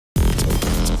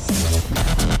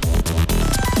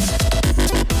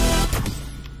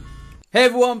Hey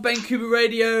everyone, Ben Cooper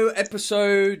Radio,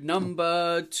 episode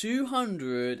number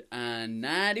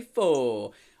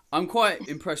 294. I'm quite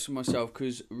impressed with myself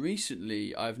because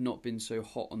recently I've not been so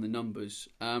hot on the numbers.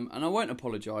 And I won't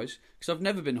apologise because I've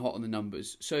never been hot on the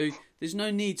numbers. So there's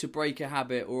no need to break a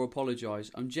habit or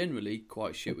apologise. I'm generally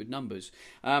quite shit with numbers.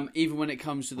 Even when it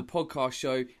comes to the podcast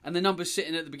show and the numbers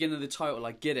sitting at the beginning of the title,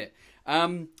 I get it.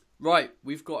 Right,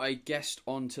 we've got a guest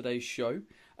on today's show.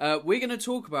 We're going to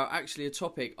talk about actually a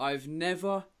topic I've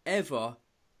never, ever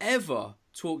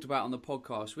talked about on the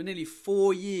podcast. We're nearly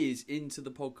 4 years into the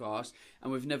podcast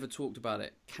and we've never talked about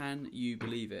it. Can you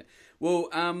believe it? Well,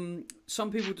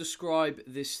 some people describe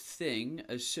this thing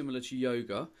as similar to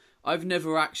yoga. I've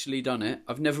never actually done it.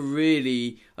 I don't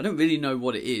really know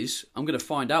what it is. I'm going to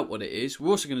find out what it is. We're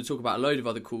also going to talk about a load of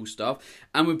other cool stuff.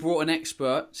 And we brought an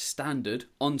expert, Standard,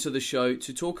 onto the show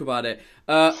to talk about it.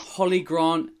 Hollie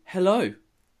Grant, hello.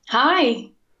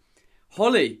 Hi.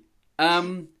 Hollie,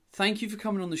 thank you for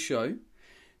coming on the show.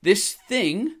 This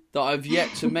thing that I've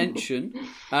yet to mention,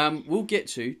 we'll get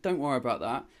to. Don't worry about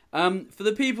that. For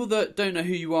the people that don't know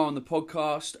who you are on the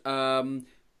podcast,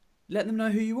 let them know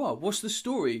who you are. What's the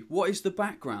story? What is the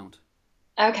background?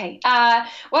 Okay.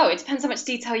 Well, it depends how much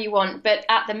detail you want, but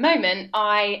at the moment,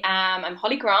 I'm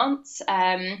Hollie Grant.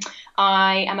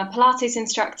 I am a Pilates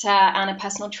instructor and a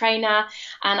personal trainer,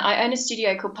 and I own a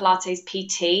studio called Pilates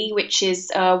PT, which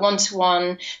is a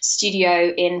one-to-one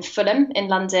studio in Fulham in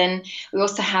London. We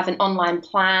also have an online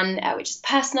plan, which is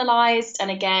personalised, and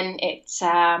again,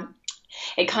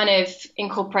 it kind of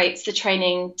incorporates the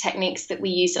training techniques that we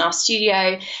use in our studio.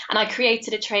 And I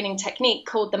created a training technique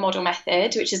called the model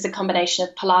method, which is a combination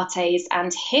of Pilates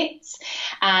and HIIT.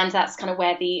 And that's kind of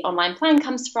where the online plan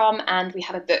comes from. And we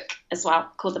have a book as well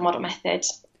called the model method.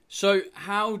 So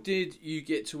how did you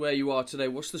get to where you are today?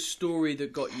 What's the story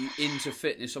that got you into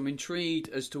fitness? I'm intrigued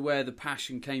as to where the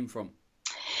passion came from.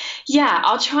 Yeah,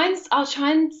 I'll try and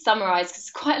summarize because it's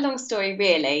quite a long story,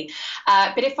 really.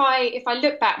 But if I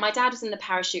look back, my dad was in the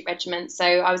parachute regiment, so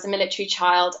I was a military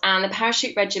child, and the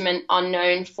parachute regiment are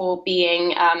known for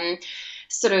being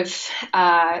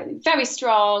very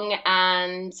strong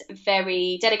and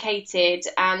very dedicated.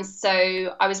 And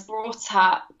so I was brought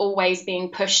up always being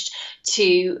pushed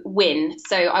to win.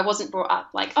 So I wasn't brought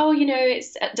up like,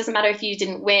 it doesn't matter if you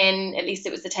didn't win, at least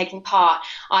it was the taking part.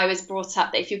 I was brought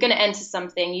up that if you're going to enter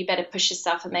something, you better push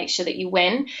yourself and make sure that you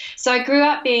win. So I grew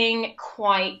up being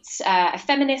quite a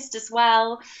feminist as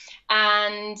well.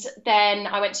 And then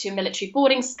I went to a military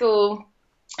boarding school,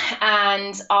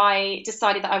 and I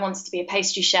decided that I wanted to be a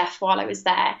pastry chef while I was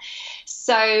there.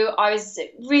 So I was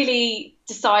really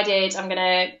decided I'm going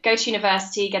to go to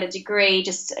university, get a degree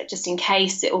just in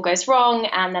case it all goes wrong,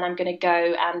 and then I'm going to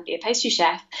go and be a pastry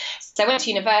chef. So I went to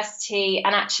university,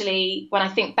 and actually when I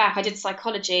think back, I did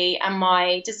psychology, and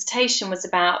my dissertation was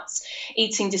about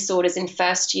eating disorders in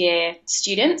first year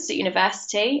students at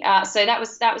university. So that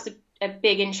was a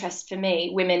big interest for me,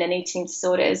 women and eating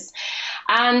disorders.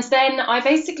 And then I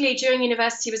basically, during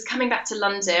university, was coming back to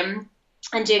London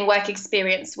and doing work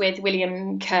experience with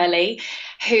William Curley,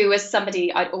 who was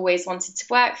somebody I'd always wanted to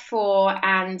work for.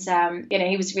 And,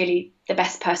 he was really the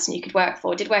best person you could work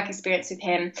for. Did work experience with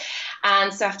him.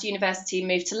 And so after university,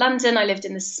 moved to London. I lived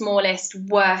in the smallest,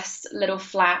 worst little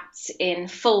flat in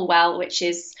Fulwell, which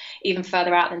is even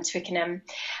further out than Twickenham.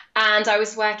 And I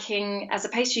was working as a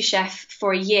pastry chef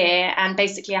for a year. And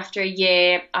basically after a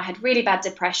year, I had really bad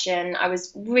depression. I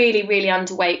was really, really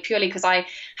underweight purely because I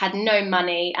had no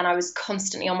money and I was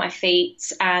constantly on my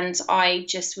feet. And I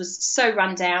just was so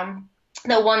run down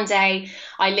that one day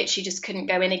I literally just couldn't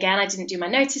go in again. I didn't do my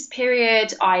notice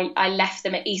period. I left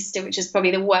them at Easter, which was probably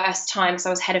the worst time because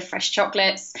I was head of fresh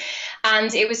chocolates.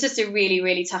 And it was just a really,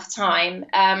 really tough time.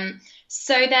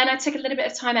 So then I took a little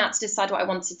bit of time out to decide what I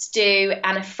wanted to do.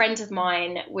 And a friend of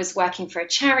mine was working for a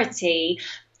charity,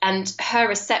 and her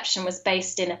reception was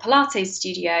based in a Pilates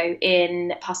studio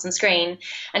in Parsons Green.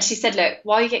 And she said, look,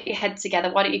 while you get your head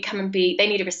together, why don't you come and they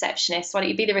need a receptionist. Why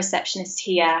don't you be the receptionist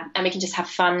here and we can just have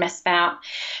fun, mess about.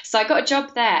 So I got a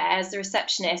job there as the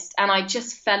receptionist, and I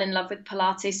just fell in love with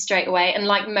Pilates straight away. And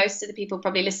like most of the people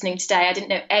probably listening today, I didn't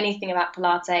know anything about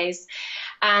Pilates.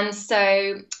 And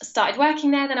so started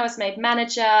working there. Then I was made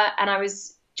manager, and I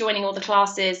was joining all the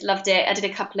classes, loved it. I did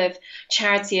a couple of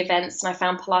charity events, and I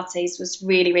found Pilates was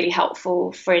really, really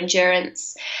helpful for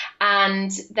endurance.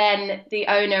 And then the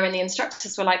owner and the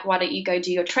instructors were like, why don't you go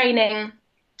do your training?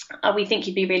 We think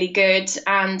you'd be really good.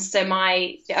 And so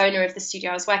the owner of the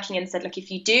studio I was working in said, look,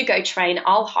 if you do go train,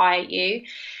 I'll hire you.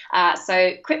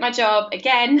 So quit my job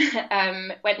again,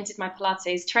 went and did my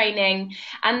Pilates training.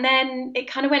 And then it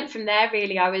kind of went from there,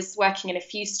 really. I was working in a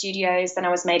few studios, then I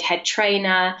was made head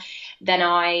trainer. Then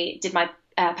I did my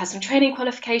personal training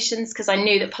qualifications because I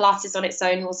knew that Pilates on its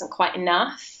own wasn't quite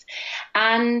enough.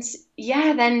 And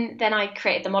yeah, then I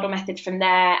created the model method from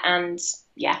there, and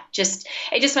yeah,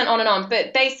 it just went on and on.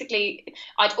 But basically,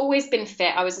 I'd always been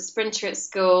fit. I was a sprinter at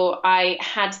school. I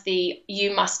had the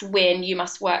you must win, you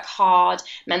must work hard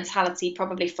mentality,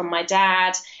 probably from my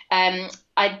dad.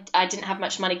 I didn't have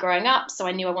much money growing up, so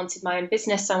I knew I wanted my own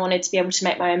business. I wanted to be able to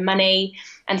make my own money.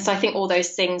 And so I think all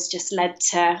those things just led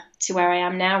to where I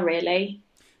am now, really.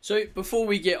 So before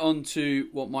we get on to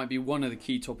what might be one of the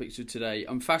key topics of today,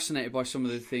 I'm fascinated by some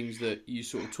of the things that you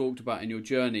sort of talked about in your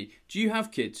journey. Do you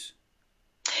have kids?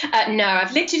 No,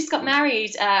 I've literally just got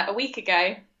married a week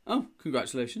ago. Oh,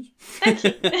 congratulations. Thank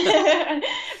you. But I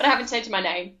haven't changed my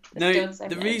name.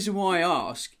 The reason why I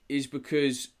ask is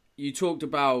because you talked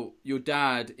about your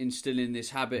dad instilling this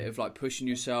habit of like pushing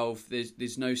yourself.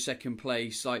 There's no second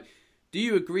place. Like, do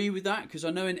you agree with that? Because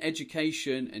I know in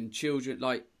education and children,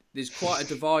 like, there's quite a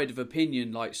divide of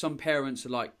opinion. Like, some parents are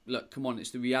like, look, come on,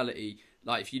 it's the reality.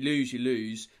 Like, if you lose, you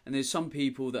lose. And there's some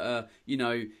people that are, you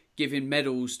know, giving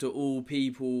medals to all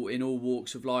people in all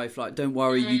walks of life. Like, don't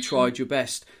worry, you tried your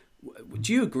best.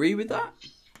 Do you agree with that?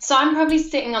 So I'm probably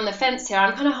sitting on the fence here.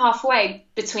 I'm kind of halfway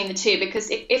between the two, because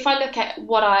if I look at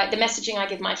the messaging I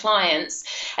give my clients,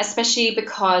 especially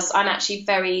because I'm actually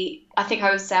I think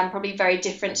I would say I'm probably very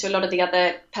different to a lot of the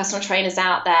other personal trainers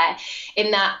out there,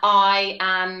 in that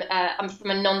I'm from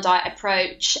a non-diet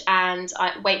approach and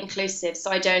weight inclusive.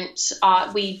 So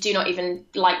we do not even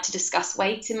like to discuss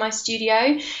weight in my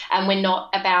studio, and we're not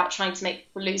about trying to make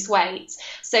people lose weight.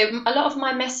 So a lot of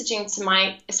my messaging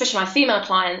to especially my female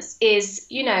clients is,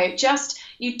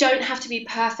 you don't have to be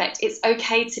perfect. It's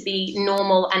okay to be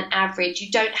normal and average.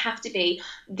 You don't have to be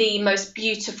the most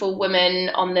beautiful woman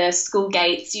on the school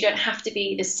gates. You don't have to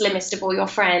be the slimmest of all your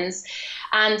friends.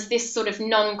 And this sort of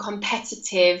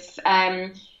non-competitive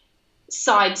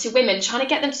side to women, trying to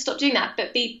get them to stop doing that,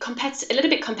 but be a little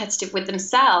bit competitive with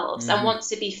themselves and want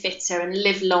to be fitter and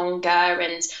live longer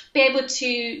and be able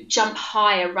to jump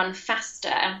higher, run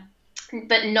faster,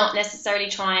 but not necessarily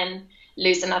try and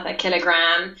lose another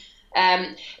kilogram.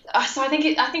 So I think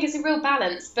it's a real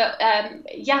balance, but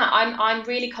I'm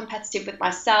really competitive with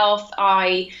myself.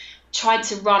 I tried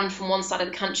to run from one side of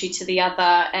the country to the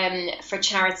other for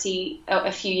charity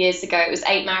a few years ago. It was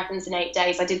 8 marathons in 8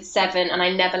 days. I did 7, and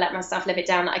I never let myself live it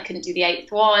down that I couldn't do the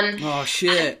 8th one. Oh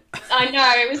shit! I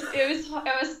know, it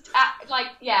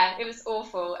was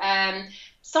awful.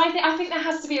 So I think there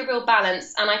has to be a real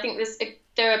balance, and I think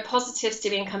there are positives to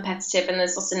being competitive, and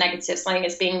there's also negatives. I think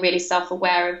it's being really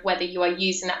self-aware of whether you are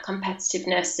using that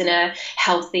competitiveness in a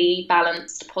healthy,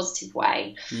 balanced, positive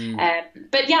way.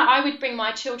 But yeah, I would bring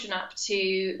my children up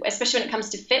to, especially when it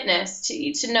comes to fitness,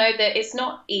 to know that it's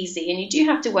not easy, and you do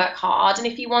have to work hard. And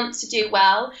if you want to do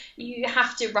well, you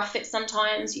have to rough it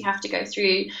sometimes. You have to go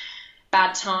through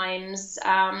bad times,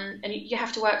 and you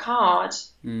have to work hard.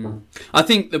 I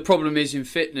think the problem is in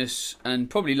fitness and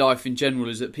probably life in general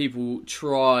is that people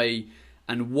try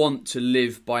and want to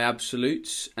live by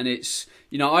absolutes, and it's,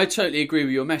 I totally agree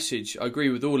with your message. I agree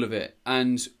with all of it,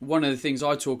 and one of the things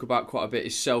I talk about quite a bit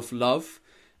is self-love,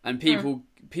 and people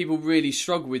really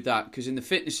struggle with that, because in the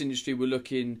fitness industry we're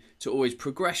looking to always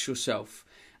progress yourself,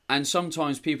 and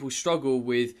sometimes people struggle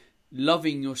with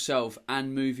loving yourself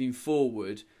and moving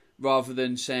forward, rather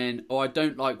than saying, I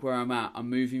don't like where I'm at, I'm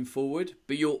moving forward.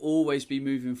 But you'll always be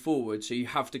moving forward, so you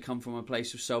have to come from a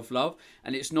place of self-love.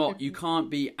 And it's not, you can't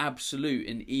be absolute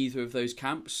in either of those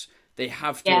camps. They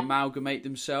have to amalgamate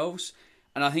themselves.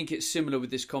 And I think it's similar with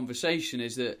this conversation,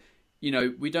 is that,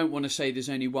 we don't want to say there's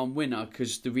only one winner,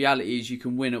 because the reality is you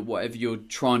can win at whatever you're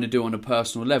trying to do on a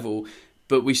personal level.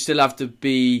 But we still have to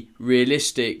be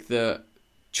realistic that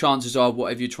chances are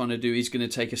whatever you're trying to do is going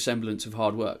to take a semblance of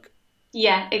hard work.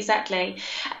 Yeah, exactly.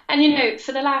 And,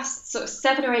 for the last sort of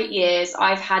 7 or 8 years,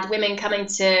 I've had women coming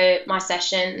to my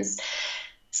sessions,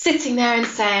 sitting there and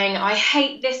saying, I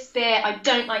hate this bit, I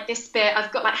don't like this bit,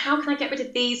 I've got how can I get rid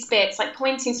of these bits? Like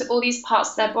pointing to all these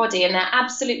parts of their body, and they're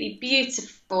absolutely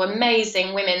beautiful,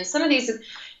 amazing women. Some of these are,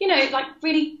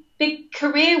 really big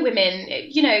career women.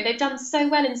 They've done so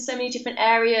well in so many different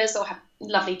areas, or have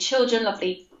lovely children,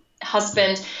 lovely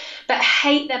husband, but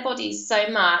hate their bodies so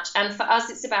much. And for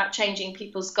us, it's about changing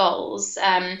people's goals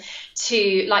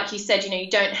to, like you said, you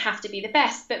don't have to be the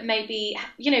best, but maybe,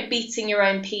 beating your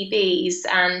own PBs,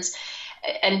 and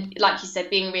like you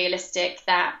said, being realistic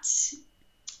that,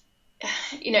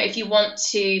 if you want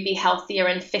to be healthier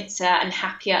and fitter and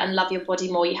happier and love your body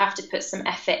more, you have to put some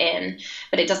effort in,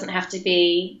 but it doesn't have to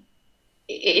be,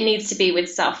 it needs to be with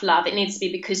self-love. It needs to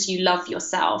be because you love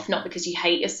yourself, not because you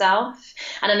hate yourself.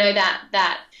 And I know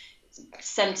that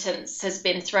sentence has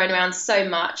been thrown around so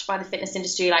much by the fitness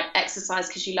industry, like exercise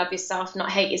because you love yourself,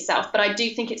 not hate yourself. But I do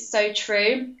think it's so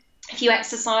true. If you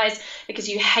exercise because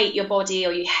you hate your body,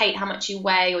 or you hate how much you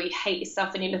weigh, or you hate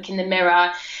yourself when you look in the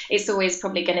mirror, it's always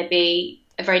probably going to be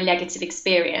a very negative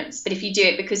experience. But if you do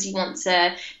it because you want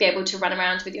to be able to run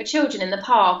around with your children in the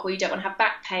park, or you don't want to have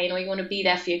back pain, or you want to be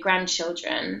there for your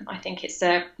grandchildren, I think it's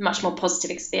a much more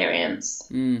positive experience.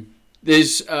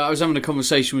 I was having a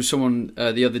conversation with someone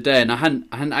the other day, and I hadn't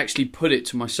actually put it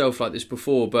to myself like this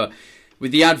before, but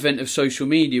with the advent of social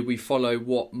media, we follow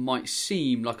what might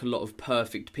seem like a lot of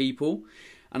perfect people.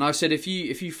 And I said, if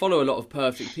you follow a lot of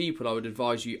perfect people, I would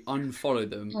advise you unfollow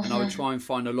them, and I would try and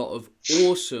find a lot of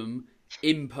awesome,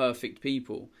 imperfect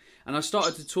people. And I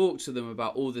started to talk to them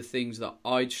about all the things that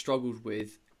I'd struggled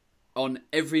with on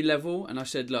every level. And I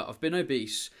said, look, I've been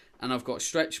obese, and I've got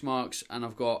stretch marks, and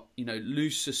I've got,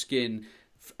 looser skin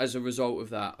as a result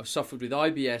of that. I've suffered with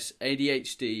IBS,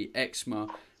 ADHD, eczema.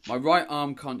 My right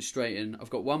arm can't straighten. I've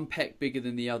got one pec bigger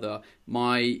than the other.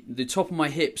 The top of my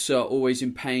hips are always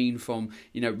in pain from,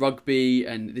 rugby,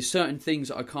 and there's certain things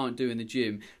that I can't do in the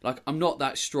gym. Like, I'm not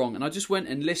that strong. And I just went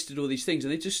and listed all these things,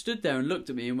 and they just stood there and looked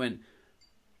at me and went,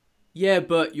 yeah,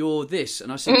 but you're this.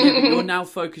 And I said, yeah, but you're now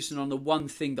focusing on the one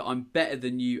thing that I'm better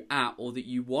than you at, or that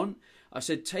you want. I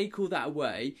said, take all that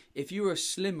away. If you were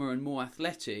slimmer and more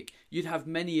athletic, you'd have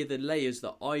many of the layers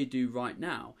that I do right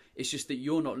now. It's just that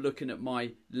you're not looking at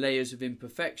my layers of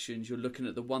imperfections. You're looking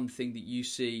at the one thing that you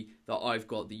see that I've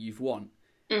got that you've want.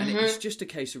 And it's just a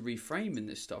case of reframing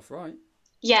this stuff, right?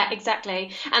 Yeah,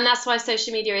 exactly. And that's why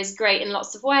social media is great in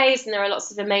lots of ways. And there are lots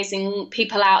of amazing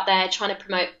people out there trying to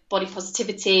promote body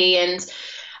positivity and,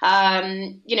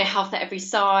 health at every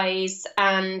size,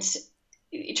 and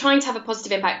trying to have a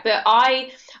positive impact. But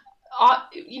I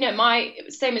my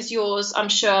same as yours, I'm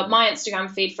sure my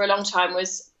Instagram feed for a long time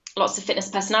was lots of fitness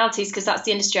personalities, because that's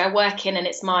the industry I work in, and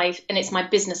it's my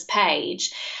business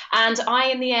page. And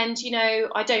in the end,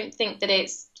 I don't think that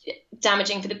it's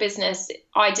damaging for the business.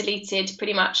 I deleted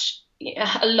pretty much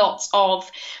a lot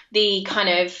of the kind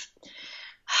of,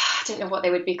 I don't know what they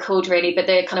would be called really, but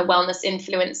the kind of wellness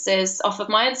influencers off of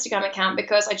my Instagram account,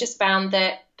 because I just found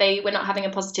that they were not having a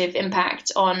positive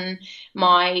impact on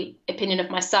my opinion of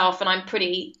myself. And I'm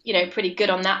pretty good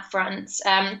on that front.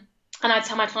 And I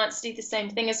tell my clients to do the same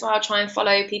thing as well. Try and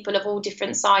follow people of all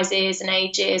different sizes and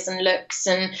ages and looks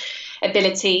and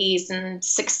abilities and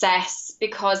success,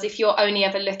 because if you're only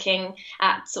ever looking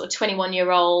at sort of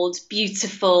 21-year-old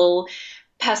beautiful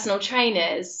personal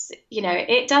trainers,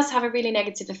 it does have a really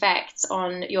negative effect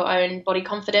on your own body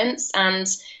confidence. And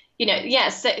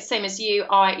same as you,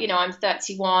 I'm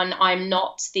 31.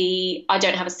 I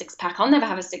don't have a six pack. I'll never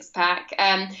have a six pack.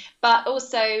 But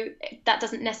also that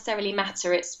doesn't necessarily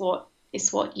matter. It's what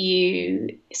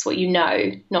you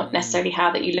know, not necessarily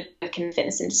how that you look in the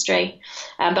fitness industry.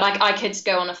 But I could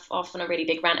go off on a really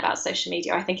big rant about social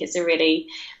media. I think it's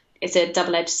a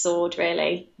double-edged sword,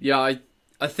 really. Yeah,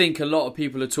 I think a lot of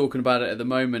people are talking about it at the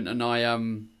moment, and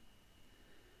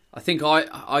I think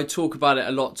I talk about it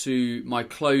a lot to my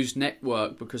closed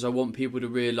network, because I want people to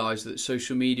realise that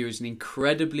social media is an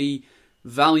incredibly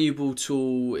valuable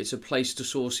tool. It's a place to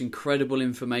source incredible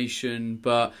information,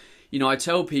 but I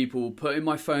tell people putting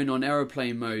my phone on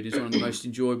aeroplane mode is one of the most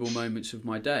enjoyable moments of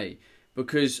my day,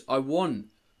 because I want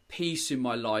peace in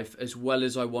my life as well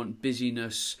as I want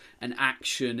busyness and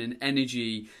action and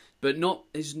energy. But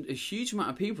there's a huge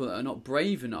amount of people that are not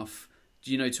brave enough,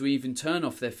 to even turn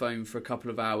off their phone for a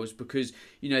couple of hours, because,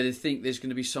 they think there's going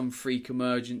to be some freak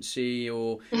emergency,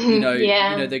 or,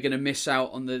 they're going to miss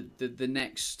out on the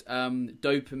next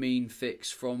dopamine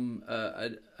fix from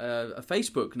a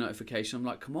Facebook notification. I'm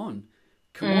like, come on.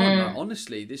 Like,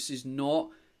 honestly, this is not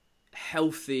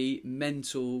healthy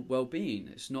mental well-being.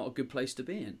 It's not a good place to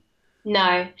be in.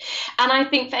 No. And I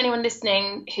think for anyone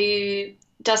listening who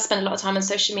does spend a lot of time on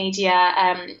social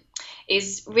media,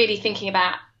 is really thinking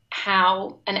about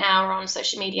how an hour on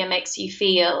social media makes you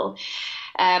feel.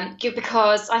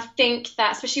 Because I think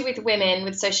that, especially with women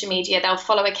with social media, they'll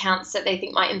follow accounts that they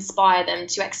think might inspire them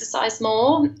to exercise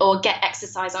more or get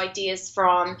exercise ideas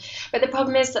from. But the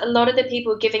problem is that a lot of the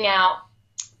people giving out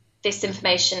this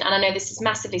information, and I know this is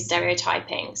massively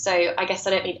stereotyping, so I guess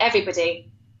I don't mean everybody,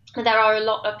 but there are a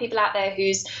lot of people out there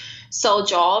whose sole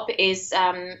job is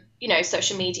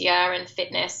social media and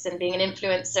fitness and being an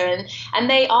influencer, and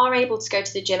they are able to go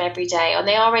to the gym every day, and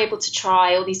they are able to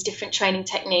try all these different training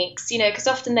techniques, because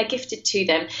often they're gifted to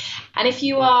them. And if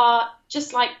you are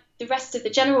just like the rest of the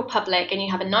general public and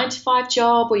you have a 9-to-5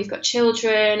 job, or you've got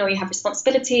children, or you have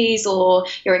responsibilities, or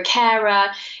you're a carer,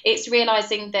 it's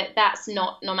realizing that that's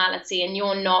not normality, and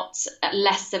you're not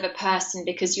less of a person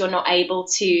because you're not able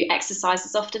to exercise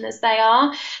as often as they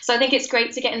are. So I think it's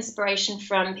great to get inspiration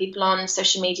from people on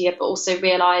social media, but also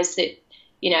realize that,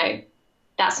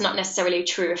 that's not necessarily a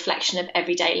true reflection of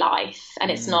everyday life,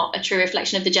 and it's not a true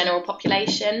reflection of the general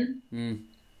population.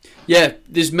 Yeah,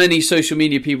 there's many social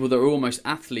media people that are almost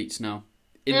athletes now,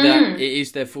 in that it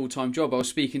is their full-time job. I was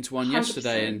speaking to one 100%.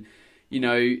 Yesterday, and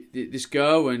this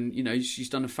girl, and she's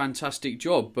done a fantastic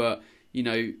job, but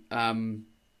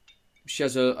she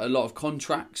has a lot of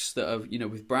contracts that are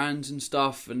with brands and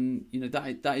stuff, and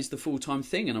that is the full-time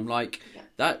thing. And I'm like,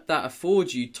 that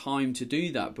affords you time to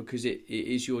do that because it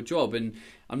is your job. And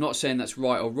I'm not saying that's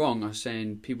right or wrong. I'm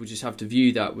saying people just have to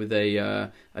view that with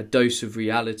a dose of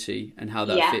reality and how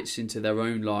that fits into their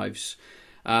own lives.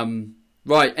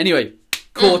 Right. Anyway,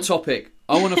 core topic.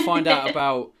 I want to find out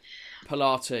about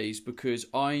Pilates because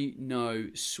I know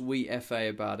sweet FA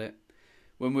about it.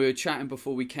 When we were chatting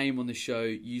before we came on the show,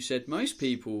 you said most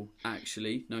people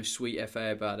actually know sweet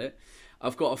FA about it.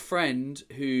 I've got a friend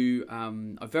who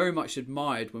I very much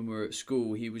admired when we were at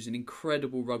school. He was an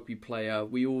incredible rugby player.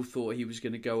 We all thought he was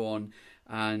going to go on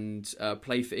and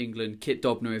play for England. Kit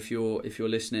Dobner, if you're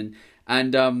listening.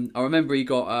 And I remember he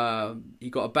got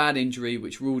a bad injury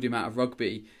which ruled him out of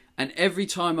rugby. And every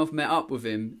time I've met up with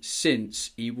him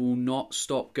since, he will not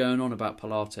stop going on about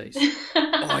Pilates.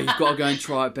 Oh, you've got to go and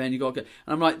try it, Ben. You've got to go.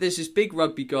 And I'm like, there's this big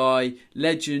rugby guy,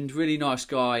 legend, really nice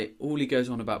guy. All he goes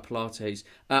on about Pilates.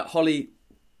 Hollie,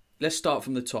 let's start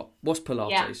from the top. What's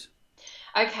Pilates?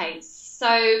 Yeah. Okay,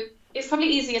 so it's probably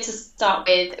easier to start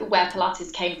with where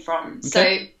Pilates came from. Okay.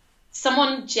 So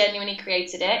someone genuinely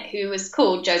created it who was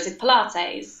called Joseph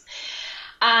Pilates.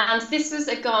 And this was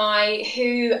a guy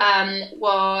who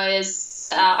was,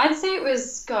 I'd say it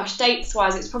was,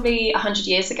 dates-wise, it's probably 100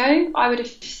 years ago, I would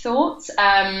have thought.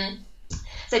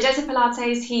 So Joseph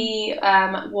Pilates, he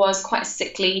was quite a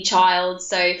sickly child,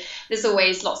 so there's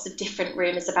always lots of different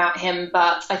rumours about him,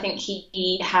 but I think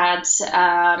he had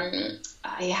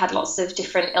lots of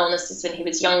different illnesses when he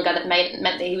was younger that meant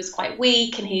that he was quite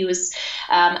weak, and he was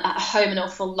at home an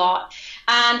awful lot.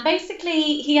 And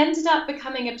basically, he ended up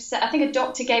becoming obsessed. I think a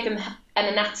doctor gave him an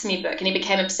anatomy book, and he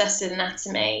became obsessed with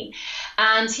anatomy.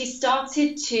 And he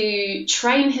started to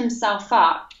train himself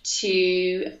up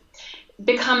to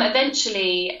become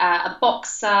eventually a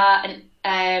boxer,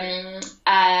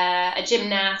 a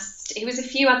gymnast. He was a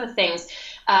few other things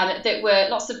that were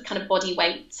lots of kind of body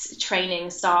weight training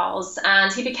styles.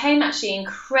 And he became actually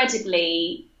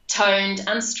incredibly toned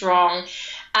and strong.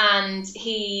 And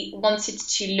he wanted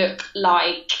to look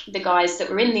like the guys that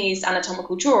were in these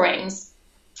anatomical drawings.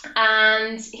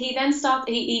 And he then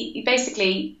he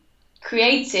basically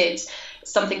created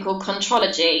something called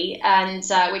contrology, and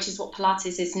which is what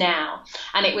Pilates is now.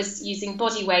 And it was using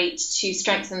body weight to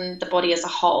strengthen the body as a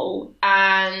whole.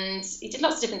 And he did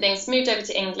lots of different things. Moved over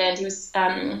to England. He was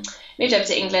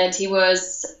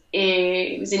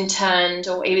He was interned,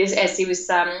 or he was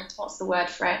what's the word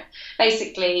for it?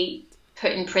 Basically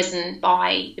put in prison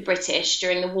by the British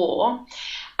during the war,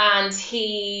 and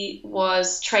he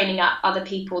was training up other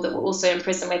people that were also in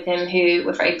prison with him who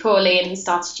were very poorly, and he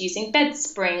started using bed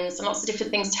springs and lots of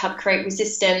different things to help create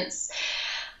resistance.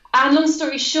 And long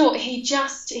story short, he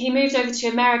moved over to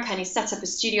America, and he set up a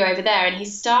studio over there, and he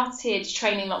started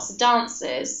training lots of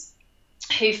dancers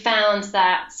who found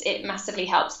that it massively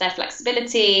helped their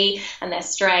flexibility and their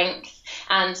strength,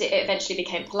 and it eventually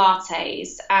became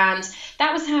Pilates. And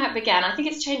that was how it began. I think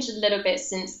it's changed a little bit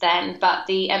since then, but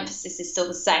the emphasis is still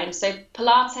the same. So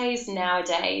Pilates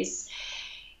nowadays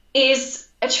is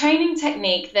a training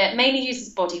technique that mainly uses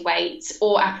body weight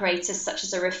or apparatus such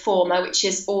as a reformer, which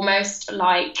is almost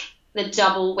like the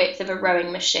double width of a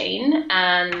rowing machine,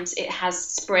 and it has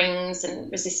springs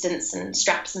and resistance and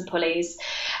straps and pulleys,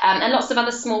 and lots of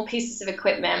other small pieces of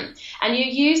equipment, and you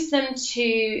use them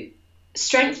to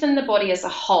strengthen the body as a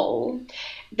whole.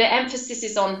 The emphasis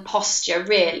is on posture,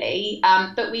 really,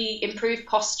 but we improve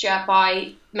posture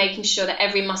by making sure that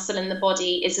every muscle in the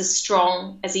body is as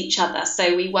strong as each other.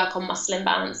 So we work on muscle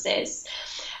imbalances.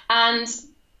 And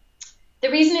the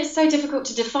reason it's so difficult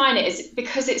to define it is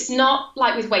because it's not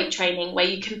like with weight training where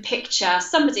you can picture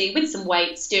somebody with some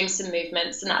weights doing some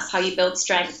movements and that's how you build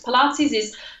strength. Pilates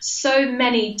is so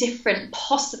many different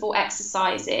possible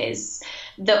exercises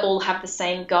that all have the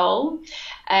same goal.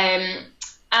 And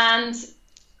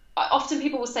often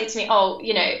people will say to me, oh,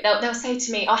 you know, they'll say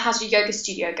to me, oh, how's your yoga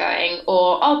studio going?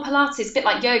 Or, oh, Pilates, a bit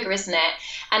like yoga, isn't it?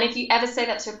 And if you ever say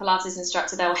that to a Pilates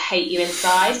instructor, they'll hate you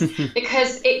inside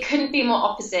because it couldn't be more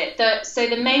opposite. So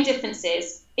the main difference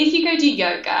is if you go do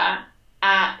yoga,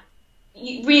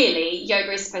 really,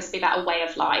 yoga is supposed to be about a way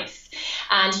of life,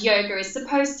 and yoga is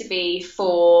supposed to be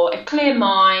for a clear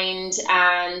mind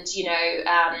and, you know,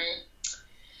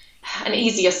 an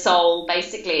easier soul,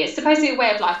 basically. It's supposed to be a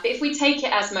way of life, but if we take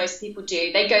it as most people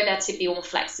do, they go there to be more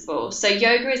flexible. So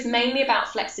yoga is mainly about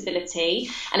flexibility,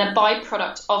 and a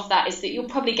byproduct of that is that you'll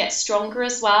probably get stronger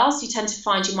as well. So you tend to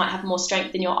find you might have more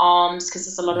strength in your arms because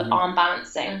there's a lot of arm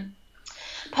balancing.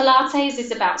 Pilates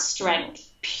is about strength,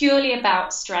 purely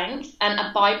about strength, and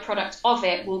a byproduct of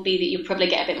it will be that you'll probably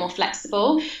get a bit more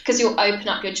flexible because you'll open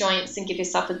up your joints and give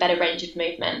yourself a better range of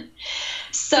movement.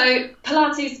 So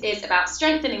Pilates is about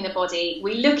strengthening the body.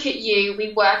 We look at you,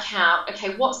 we work out,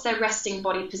 okay, what's their resting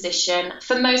body position?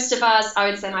 For most of us, I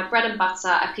would say my bread and butter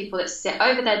are people that sit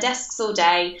over their desks all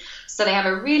day. So they have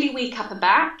a really weak upper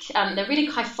back. They're really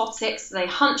kyphotic, so they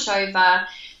hunch over.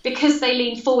 Because they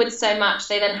lean forward so much,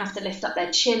 they then have to lift up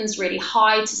their chins really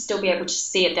high to still be able to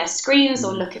see at their screens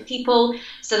or look at people.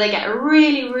 So they get a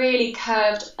really, really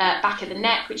curved back of the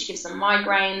neck, which gives them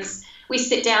migraines. We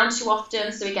sit down too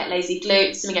often, so we get lazy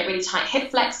glutes, and we get really tight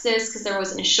hip flexors because they're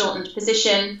always in a shortened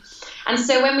position. And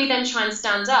so when we then try and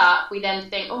stand up, we then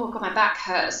think, oh, God, my back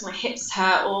hurts, my hips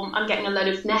hurt, or I'm getting a load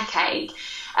of neck ache.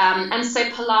 And so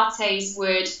Pilates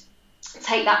would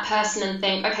take that person and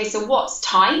think, okay, so what's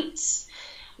tight?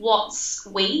 What's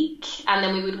weak? And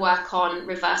then we would work on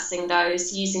reversing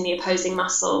those using the opposing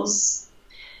muscles.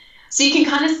 So you can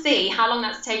kind of see how long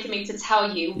that's taken me to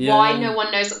tell you why no one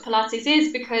knows what Pilates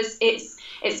is, because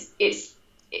it's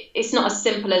not as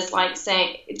simple as like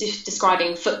saying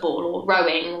describing football or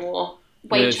rowing or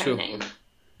weight training. Sure.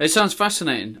 It sounds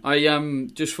fascinating. I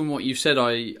just from what you've said,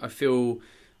 I feel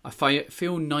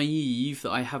naive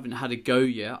that I haven't had a go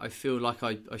yet. I feel like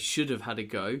I should have had a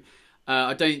go.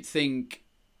 I don't think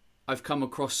I've come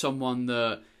across someone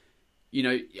that, you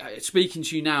know, speaking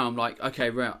to you now, I'm like, okay,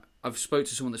 right, I've spoke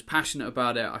to someone that's passionate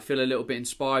about it. I feel a little bit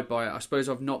inspired by it. I suppose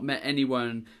I've not met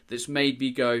anyone that's made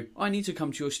me go, I need to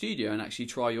come to your studio and actually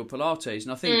try your Pilates.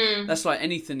 And I think that's like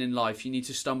anything in life. You need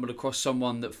to stumble across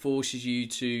someone that forces you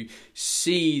to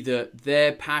see that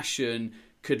their passion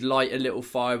could light a little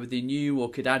fire within you or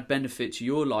could add benefit to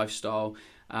your lifestyle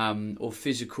or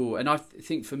physical. And I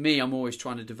think for me, I'm always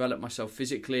trying to develop myself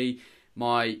physically.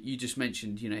 You just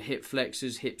mentioned, you know, hip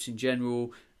flexors, hips in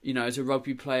general. You know, as a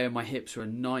rugby player, my hips are a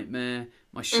nightmare.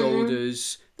 My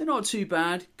shoulders, they're not too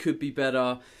bad. Could be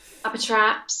better. Upper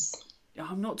traps.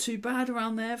 I'm not too bad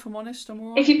around there, if I'm honest. I'm all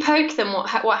right. If you poke them,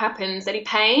 what happens? Any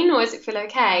pain, or does it feel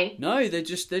okay? No, they're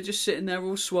just sitting there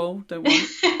all swole. Don't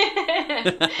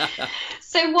worry.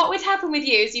 So what would happen with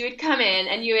you is you would come in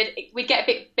and we'd get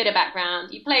a bit of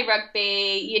background. You play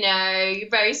rugby, you know, you're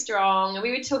very strong, and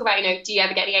we would talk about, you know, do you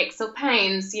ever get any aches or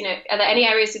pains? You know, are there any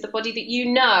areas of the body that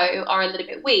you know are a little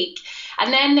bit weak?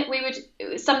 And then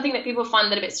something that people find a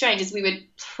little bit strange is we would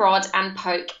prod and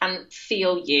poke and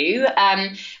feel you.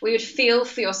 We would feel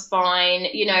for your spine,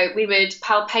 you know, we would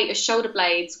palpate your shoulder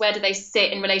blades. Where do they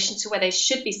sit in relation to where they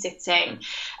should be sitting?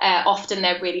 Often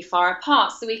they're really far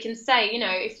apart. So we can say, you know,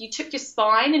 if you took your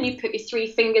spine and you put your 3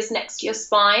 fingers next to your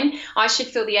spine, I should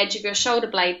feel the edge of your shoulder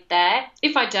blade there.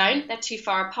 If I don't, they're too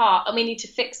far apart, and we need to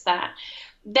fix that.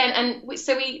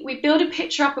 So we build a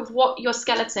picture up of what your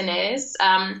skeleton is,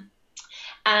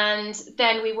 and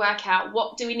then we work out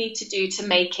what do we need to do to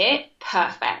make it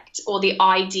perfect or the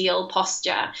ideal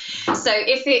posture. So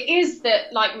if it is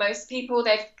that, like most people,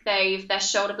 their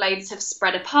shoulder blades have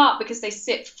spread apart because they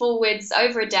sit forwards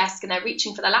over a desk and they're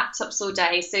reaching for their laptops all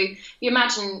day. So you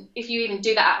imagine if you even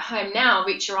do that at home now,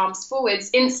 reach your arms forwards,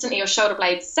 instantly your shoulder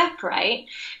blades separate.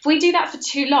 If we do that for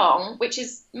too long, which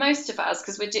is most of us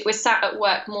because we're sat at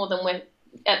work more than we're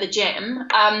at the gym,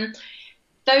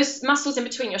 those muscles in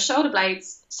between your shoulder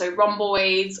blades, so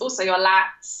rhomboids, also your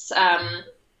lats,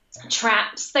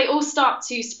 traps, they all start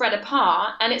to spread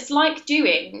apart, and it's like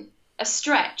doing a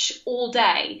stretch all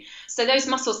day. So those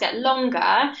muscles get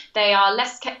longer, they are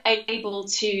less able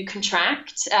to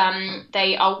contract,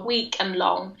 they are weak and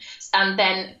long, and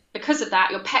then because of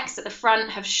that, your pecs at the front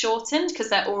have shortened because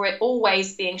they're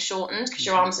always being shortened because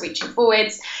your arms are reaching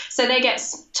forwards. So they get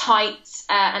tight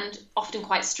and often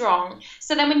quite strong.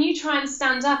 So then when you try and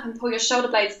stand up and pull your shoulder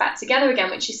blades back together again,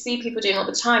 which you see people doing all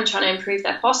the time trying to improve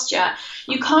their posture,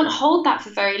 you can't hold that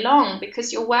for very long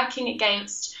because you're working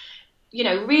against, you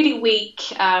know, really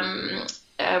weak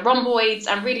rhomboids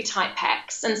and really tight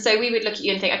pecs. And so we would look at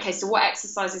you and think, okay, so what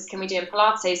exercises can we do in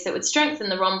Pilates that would strengthen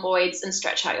the rhomboids and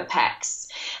stretch out your pecs?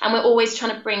 And we're always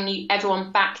trying to bring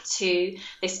everyone back to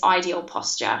this ideal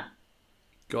posture.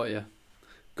 Got you.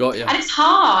 And it's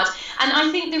hard. And I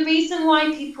think the reason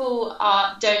why people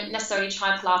don't necessarily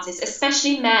try Pilates,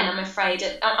 especially men, I'm afraid,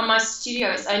 at my studio,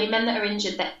 it's only men that are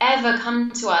injured that ever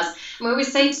come to us. And we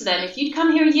always say to them, if you'd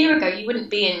come here a year ago, you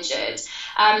wouldn't be injured.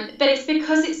 But it's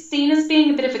because it's seen as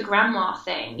being a bit of a grandma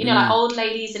thing, like old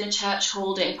ladies in a church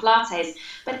hall doing Pilates.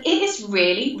 But it is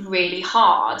really, really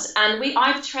hard. And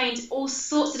I've trained all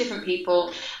sorts of different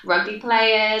people, rugby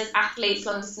players, athletes,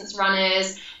 long distance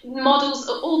runners, models,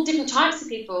 all different types of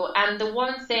people. And the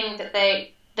one thing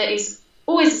that is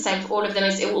always the same for all of them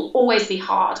is it will always be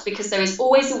hard, because there is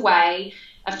always a way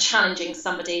of challenging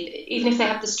somebody. Even if they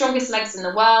have the strongest legs in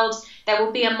the world, there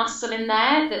will be a muscle in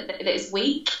there that is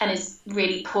weak and is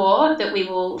really poor that we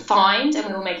will find, and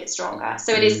we will make it stronger.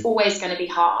 So it is always going to be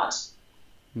hard.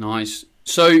 Nice.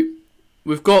 So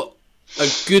we've got a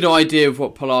good idea of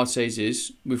what Pilates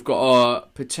is. We've got a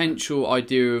potential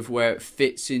idea of where it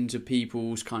fits into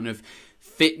people's kind of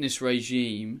fitness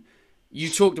regime. You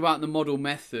talked about the model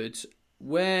method.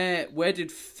 Where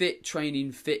did fit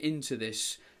training fit into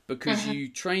this? Because you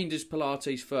trained as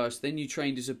Pilates first, then you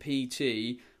trained as a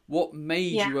PT. What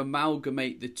made you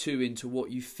amalgamate the two into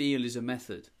what you feel is a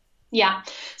method? Yeah.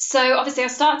 So obviously I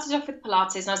started off with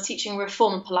Pilates, and I was teaching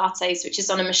reformer Pilates, which is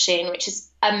on a machine, which is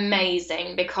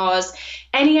amazing, because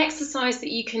any exercise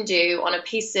that you can do on a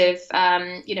piece of,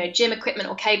 gym equipment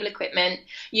or cable equipment,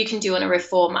 you can do on a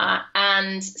reformer.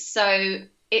 And so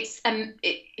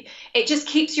it just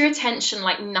keeps your attention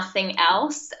like nothing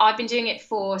else. I've been doing it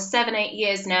for 7-8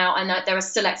 years now, and there are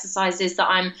still exercises that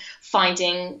I'm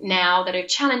finding now that are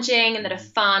challenging and that are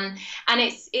fun. And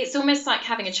it's almost like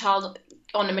having a child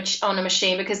on a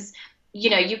machine, because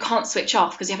you can't switch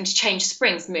off, because you're having to change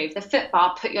springs, move the foot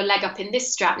bar, put your leg up in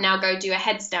this strap, now go do a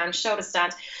headstand, shoulder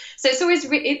stand. So it's always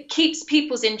it keeps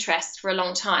people's interest for a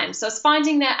long time. So I was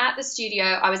finding that at the studio,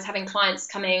 I was having clients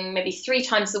coming maybe 3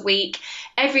 times a week,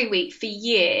 every week for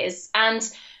years, and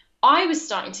I was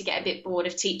starting to get a bit bored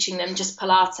of teaching them just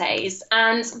Pilates.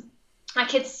 And I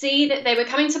could see that they were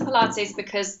coming to Pilates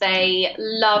because they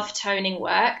love toning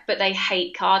work, but they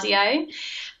hate cardio.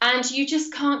 And you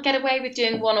just can't get away with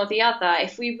doing one or the other.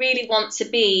 If we really want to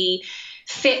be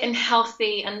fit and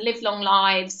healthy and live long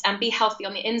lives and be healthy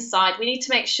on the inside, we need to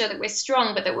make sure that we're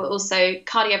strong, but that we're also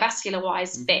cardiovascular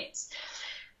wise fit.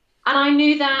 And I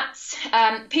knew that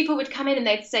people would come in and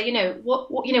they'd say,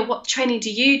 what training do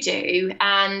you do?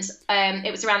 And it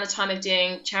was around the time of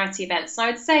doing charity events. So I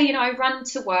would say, I run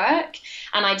to work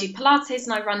and I do Pilates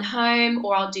and I run home,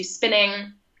 or I'll do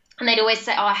spinning. And they'd always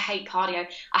say, I hate cardio.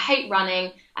 I hate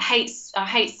running. I hate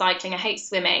cycling. I hate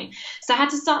swimming. So I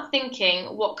had to start thinking,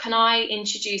 what can I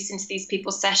introduce into these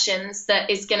people's sessions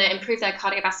that is going to improve their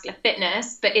cardiovascular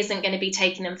fitness, but isn't going to be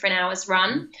taking them for an hour's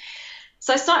run?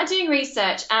 So I started doing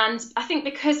research, and I think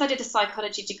because I did a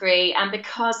psychology degree and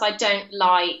because I don't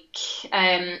like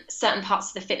certain parts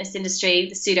of the fitness industry,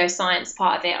 the pseudoscience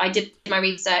part of it, I did my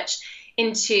research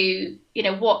into,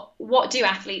 what do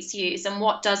athletes use and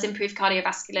what does improve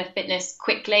cardiovascular fitness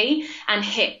quickly, and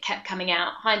HIIT kept coming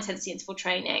out, high intensity interval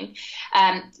training.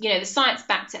 The science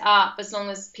backed it up. As long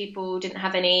as people didn't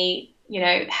have any,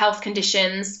 health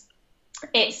conditions,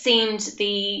 it seemed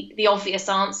the obvious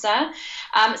answer.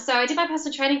 So I did my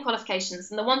personal training qualifications,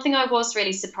 and the one thing I was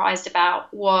really surprised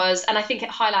about was, and I think it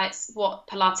highlights what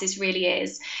Pilates really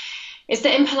is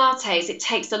that in Pilates it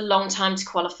takes a long time to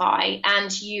qualify,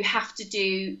 and you have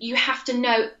to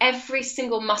know every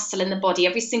single muscle in the body,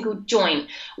 every single joint.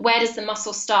 Where does the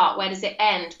muscle start? Where does it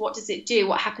end? What does it do?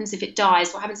 What happens if it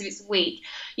dies? What happens if it's weak?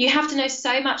 You have to know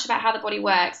so much about how the body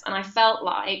works. And I felt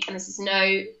like, and this is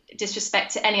no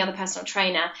disrespect to any other personal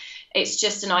trainer, it's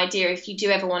just an idea if you do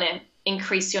ever want to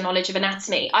increase your knowledge of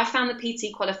anatomy. I found the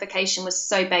PT qualification was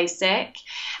so basic,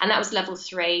 and that was level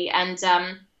 3. And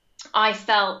I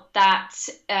felt that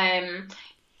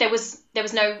it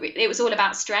was all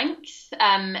about strength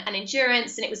and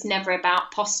endurance, and it was never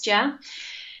about posture.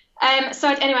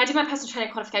 Anyway, I did my personal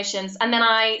training qualifications, and then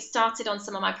I started on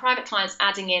some of my private clients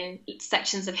adding in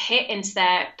sections of HIIT into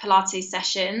their Pilates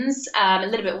sessions, a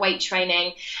little bit of weight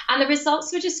training, and the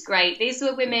results were just great. These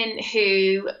were women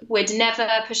who would never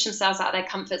push themselves out of their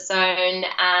comfort zone,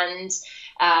 and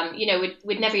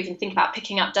would never even think about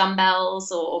picking up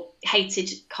dumbbells or hated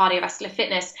cardiovascular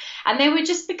fitness. And they were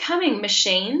just becoming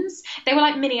machines. They were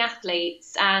like mini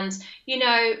athletes, and,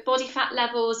 body fat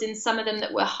levels in some of them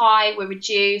that were high were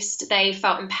reduced. They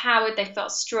felt empowered. They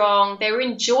felt strong. They were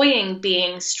enjoying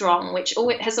being strong, which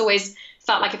has always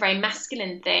felt like a very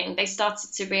masculine thing, they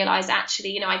started to realize,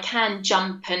 actually, you know, I can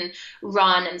jump and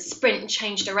run and sprint and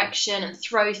change direction and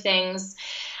throw things.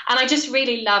 And I just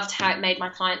really loved how it made my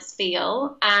clients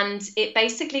feel. And it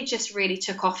basically just really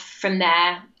took off from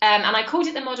there. And I called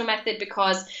it the model method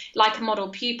because, like a model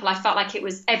pupil, I felt like it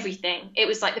was everything. It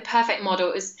was like the perfect model.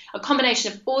 It was a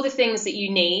combination of all the things that you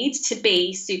need to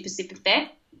be super, super fit.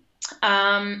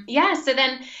 So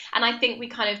then, and I think we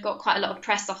kind of got quite a lot of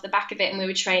press off the back of it, and we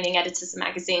were training editors and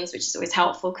magazines, which is always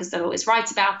helpful because they'll always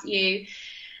write about you.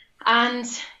 And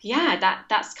yeah,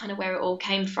 that's kind of where it all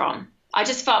came from. I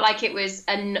just felt like it was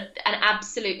an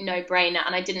absolute no-brainer,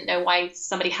 and I didn't know why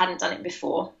somebody hadn't done it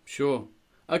before. Sure.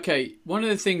 Okay, one of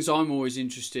the things I'm always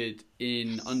interested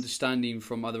in understanding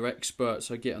from other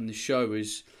experts I get on the show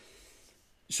is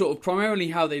sort of primarily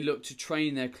how they look to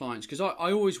train their clients, because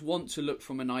I always want to look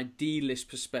from an idealist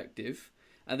perspective,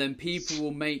 and then people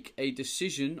will make a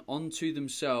decision onto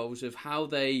themselves of how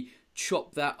they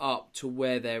chop that up to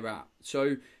where they're at.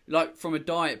 So like from a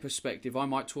diet perspective, I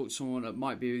might talk to someone that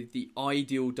might be the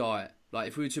ideal diet, like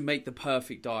if we were to make the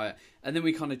perfect diet, and then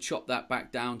we kind of chop that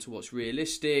back down to what's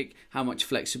realistic, how much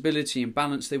flexibility and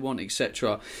balance they want,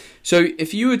 etc. So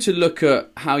if you were to look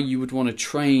at how you would want to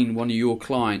train one of your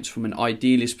clients from an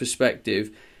idealist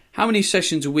perspective, how many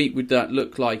sessions a week would that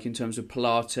look like in terms of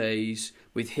Pilates,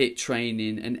 with HIIT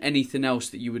training, and anything else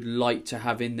that you would like to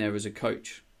have in there as a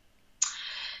coach?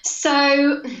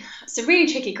 So it's a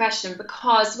really tricky question,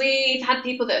 because we've had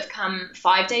people that have come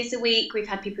 5 days a week. We've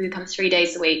had people who come 3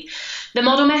 days a week. The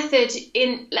model method,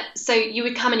 so you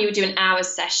would come and you would do an hour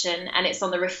session, and it's on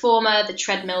the reformer, the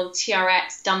treadmill,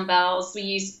 TRX, dumbbells. We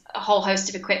use a whole host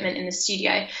of equipment in the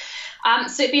studio.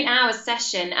 So it'd be an hour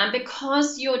session, and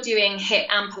because you're doing HIIT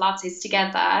and Pilates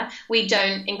together, we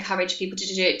don't encourage people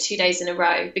to do it 2 days in a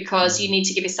row, because you need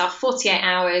to give yourself 48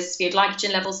 hours for your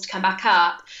glycogen levels to come back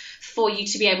up for you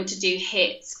to be able to do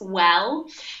HIIT well.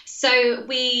 So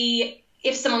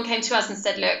if someone came to us and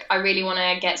said, look, I really want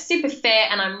to get super fit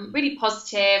and I'm really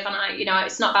positive, and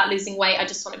it's not about losing weight, I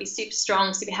just want to be super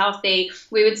strong, super healthy,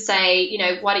 we would say,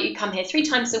 why don't you come here 3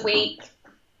 times a week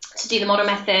to do the model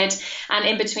method, and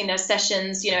in between those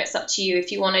sessions, it's up to you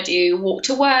if you want to do walk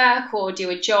to work or do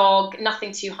a jog,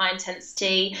 nothing too high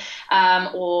intensity,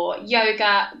 or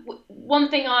yoga. One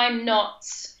thing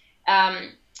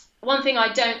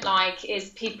I don't like is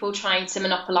people trying to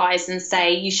monopolize and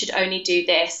say you should only do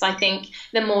this. I think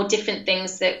the more different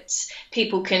things that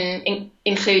people can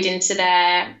include into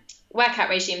their workout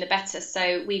regime, the better.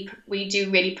 So we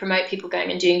do really promote people going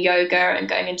and doing yoga and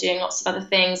going and doing lots of other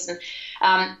things. And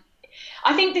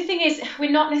I think the thing is,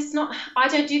 I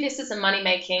don't do this as a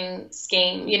money-making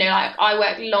scheme. I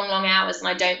work long hours and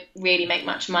I don't really make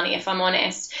much money, if I'm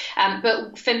honest.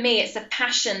 But for me, it's a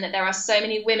passion that there are so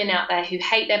many women out there who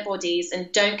hate their bodies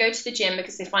and don't go to the gym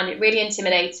because they find it really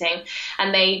intimidating,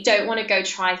 and they don't want to go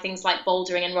try things like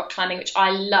bouldering and rock climbing, which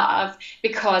I love,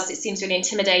 because it seems really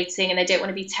intimidating and they don't want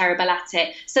to be terrible at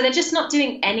it. So they're just not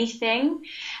doing anything.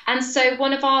 And so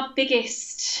one of our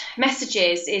biggest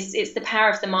messages is it's the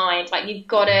power of the mind. Like, you've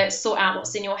got to sort out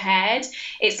what's in your head.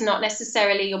 It's not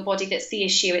necessarily your body that's the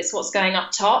issue, it's what's going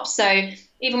up top. So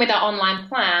even with our online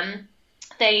plan,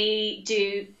 they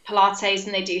do Pilates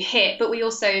and they do HIIT, but we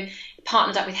also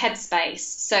partnered up with Headspace.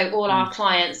 So all our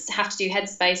clients have to do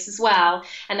Headspace as well.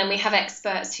 And then we have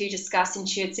experts who discuss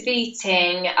intuitive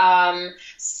eating,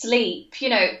 sleep.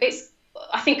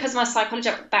 I think because of my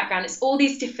psychology background, it's all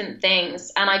these different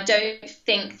things. And I don't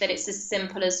think that it's as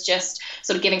simple as just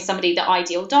sort of giving somebody the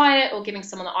ideal diet or giving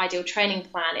someone the ideal training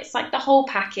plan. It's like the whole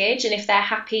package. And if they're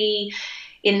happy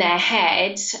in their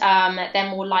head, they're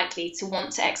more likely to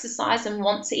want to exercise and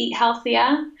want to eat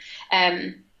healthier.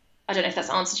 I don't know if that's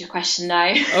answered your question,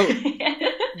 though. Oh,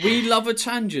 we love a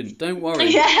tangent. Don't worry.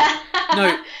 Yeah.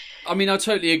 No, I mean, I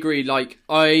totally agree. Like,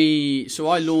 I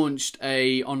launched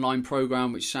a online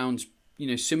program which sounds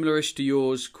similar-ish to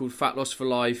yours, called Fat Loss for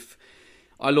Life.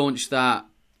 I launched that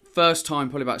first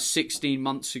time probably about 16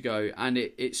 months ago, and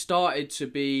it started to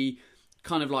be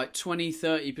kind of like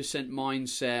 20-30%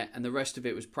 mindset, and the rest of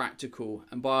it was practical.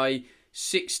 And by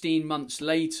 16 months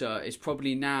later, it's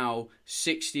probably now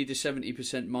 60 to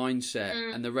 70%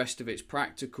 mindset and the rest of it's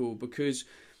practical, because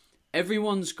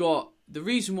everyone's got... The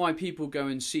reason why people go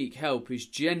and seek help is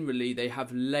generally they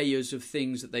have layers of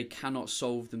things that they cannot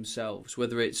solve themselves,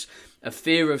 whether it's a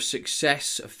fear of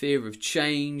success, a fear of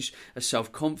change, a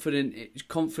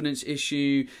confidence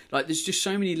issue. Like, there's just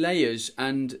so many layers,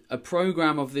 and a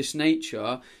program of this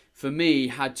nature for me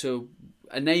had to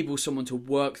enable someone to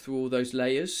work through all those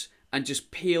layers and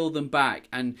just peel them back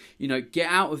and, you know, get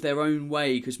out of their own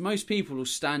way, because most people will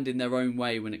stand in their own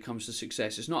way when it comes to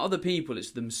success. It's not other people,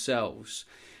 it's themselves.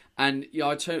 And yeah,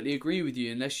 I totally agree with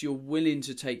you. Unless you're willing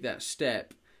to take that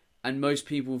step, and most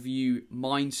people view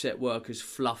mindset work as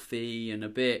fluffy and a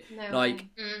bit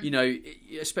you know,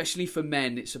 especially for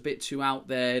men, it's a bit too out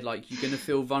there. Like, you're going to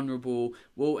feel vulnerable.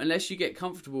 Well, unless you get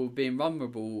comfortable with being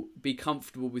vulnerable, be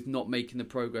comfortable with not making the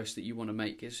progress that you want to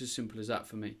make. It's as simple as that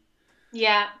for me.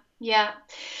 Yeah.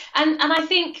 And I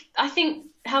think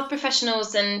health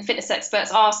professionals and fitness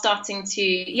experts are starting to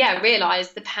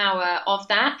realize the power of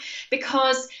that,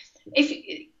 because I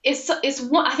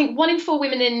think 1 in 4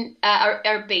 women are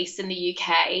obese in the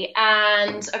UK,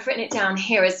 and I've written it down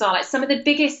here as well. Like, some of the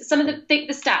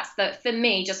stats that for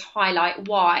me just highlight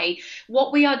why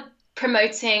what we are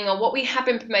promoting, or what we have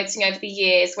been promoting over the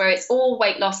years, where it's all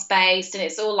weight loss based and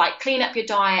it's all like clean up your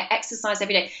diet, exercise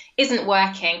every day, isn't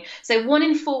working. So 1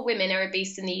 in 4 women are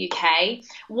obese in the UK.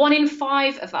 1 in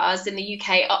 5 of us in the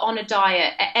UK are on a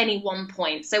diet at any one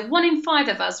point. So 1 in 5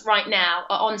 of us right now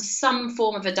are on some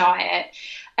form of a diet.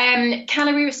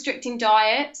 Calorie restricting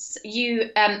diets,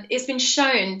 it's been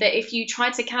shown that if you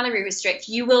try to calorie restrict,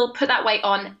 you will put that weight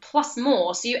on plus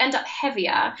more, so you end up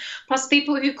heavier. Plus,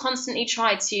 people who constantly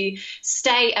try to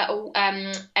stay at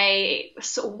a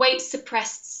sort of weight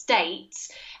suppressed state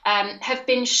have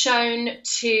been shown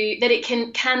that it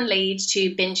can lead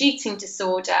to binge eating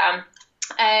disorder.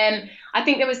 I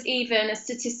think there was even a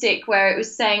statistic where it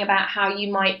was saying about how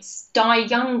you might die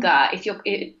younger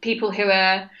if people who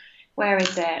are, where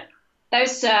is it?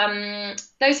 Those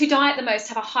who diet the most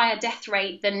have a higher death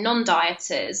rate than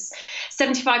non-dieters.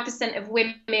 75% of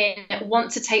women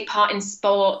want to take part in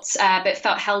sport, but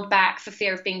felt held back for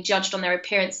fear of being judged on their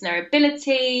appearance and their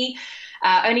ability.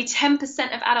 Only 10%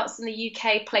 of adults in the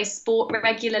UK play sport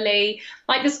regularly.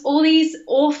 Like, there's all these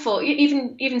awful,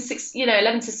 even 11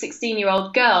 to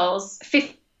 16-year-old girls.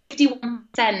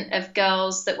 51% of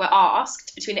girls that were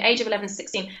asked between the age of 11 and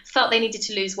 16 felt they needed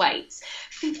to lose weight.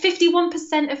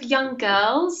 51% of young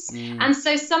girls. And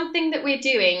so something that we're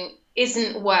doing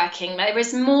isn't working. There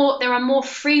are more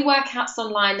free workouts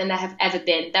online than there have ever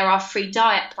been. There are free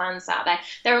diet plans out there.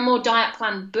 There are more diet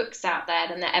plan books out there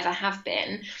than there ever have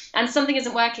been. And something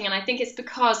isn't working. And I think it's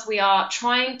because we are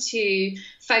trying to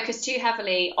focus too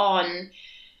heavily on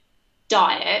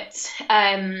diet.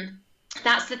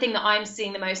 That's the thing that I'm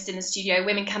seeing the most in the studio.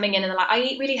 Women coming in and they're like, I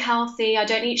eat really healthy. I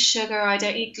don't eat sugar. I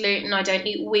don't eat gluten. I don't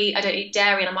eat wheat. I don't eat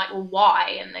dairy. And I'm like, well,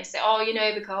 why? And they say,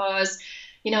 because,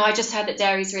 I just heard that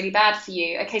dairy is really bad for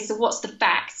you. Okay, so what's the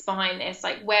facts behind this?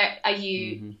 Like, where are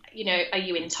you, are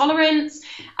you intolerant?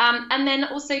 And then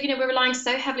also, we're relying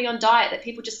so heavily on diet that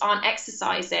people just aren't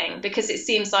exercising, because it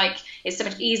seems like it's so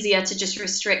much easier to just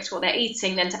restrict what they're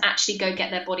eating than to actually go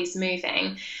get their bodies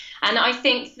moving. And I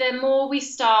think the more we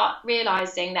start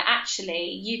realizing that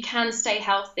actually you can stay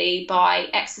healthy by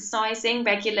exercising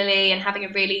regularly and having a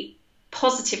really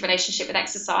positive relationship with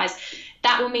exercise,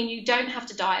 that will mean you don't have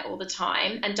to diet all the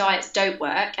time, and diets don't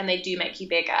work and they do make you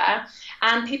bigger.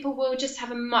 And people will just have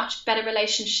a much better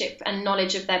relationship and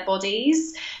knowledge of their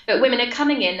bodies. But women are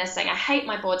coming in, they're saying, I hate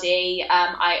my body,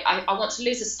 I want to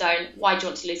lose a stone. Why do you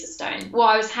want to lose a stone? Well,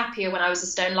 I was happier when I was a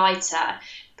stone lighter.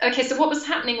 Okay, so what was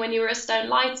happening when you were a stone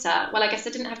lighter? Well, I guess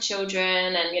I didn't have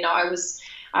children, and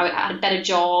I had a better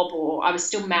job, or I was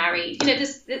still married.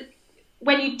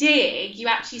 When you dig, you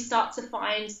actually start to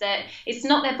find that it's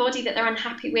not their body that they're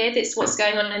unhappy with, it's what's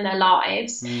going on in their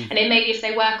lives. And then maybe if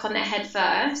they work on their head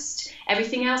first,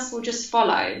 everything else will just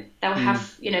follow. They'll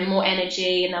have, more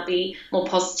energy, and they'll be more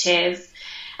positive,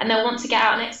 and they'll want to get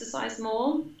out and exercise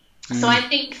more. So I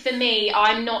think for me,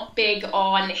 I'm not big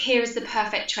on here's the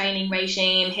perfect training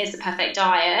regime, here's the perfect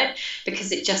diet,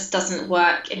 because it just doesn't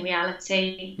work in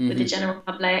reality with the general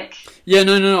public. Yeah,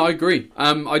 no, I agree.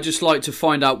 I just like to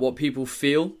find out what people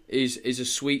feel is a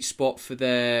sweet spot for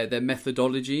their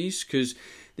methodologies, because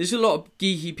there's a lot of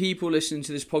geeky people listening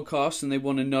to this podcast and they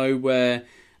want to know where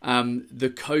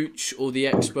the coach or the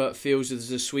expert feels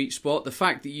there's a sweet spot. The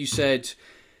fact that you said,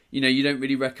 you don't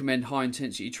really recommend high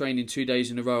intensity training 2 days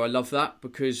in a row. I love that,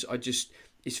 because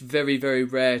it's very, very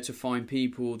rare to find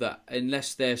people that,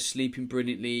 unless they're sleeping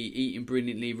brilliantly, eating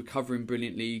brilliantly, recovering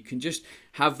brilliantly, can just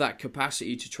have that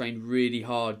capacity to train really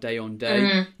hard day on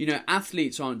day.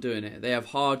 Athletes aren't doing it. They have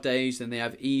hard days, then they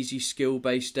have easy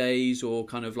skill-based days, or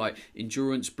kind of like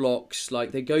endurance blocks.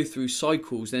 Like, they go through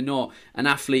cycles. An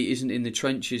athlete isn't in the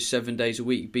trenches 7 days a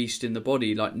week, beast in the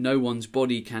body. Like, no one's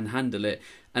body can handle it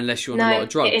unless you're on a lot of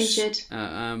drugs. Get injured.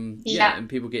 And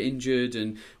people get injured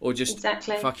or just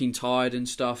fucking tired and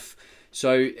stuff.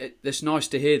 So it's nice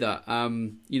to hear that.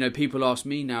 People ask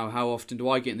me now, how often do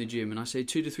I get in the gym? And I say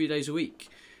 2 to 3 days a week.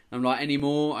 I'm like,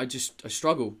 anymore, I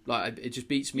struggle. Like, it just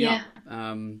beats me up.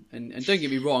 And don't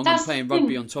get me wrong, I'm playing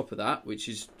rugby on top of that, which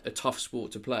is a tough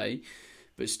sport to play,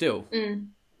 but still.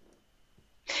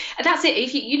 And that's it.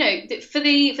 If for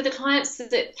the clients that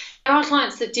there are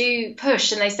clients that do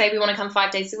push and they say we want to come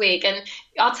 5 days a week, and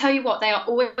I'll tell you what, they are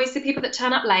always the people that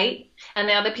turn up late, and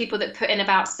they are the people that put in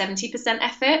about 70%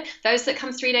 effort. Those that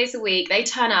come 3 days a week, they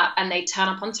turn up and they turn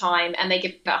up on time and they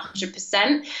give about 100%.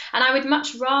 And I would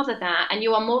much rather that. And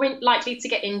you are more likely to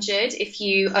get injured if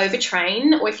you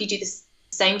overtrain or if you do the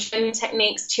same training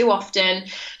techniques too often.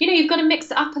 You've got to mix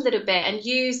it up a little bit and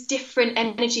use different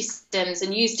energy systems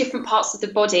and use different parts of the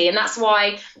body. And that's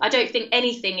why I don't think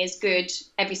anything is good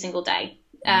every single day.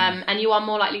 And you are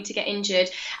more likely to get injured.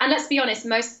 And let's be honest,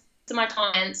 most of my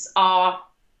clients are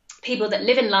people that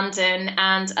live in London,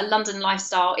 and a London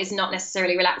lifestyle is not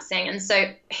necessarily relaxing. And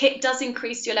so HIIT does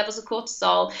increase your levels of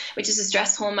cortisol, which is a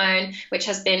stress hormone, which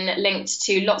has been linked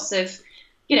to lots of,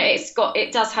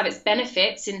 it does have its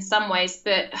benefits in some ways,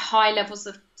 but high levels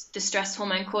of the stress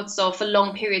hormone cortisol for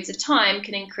long periods of time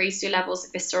can increase your levels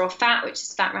of visceral fat, which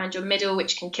is fat around your middle,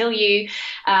 which can kill you,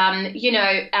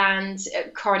 and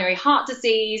coronary heart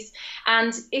disease.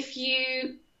 And if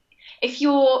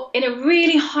you're in a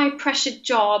really high pressure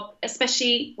job,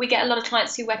 especially we get a lot of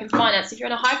clients who work in finance, if you're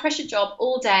in a high pressure job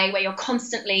all day where you're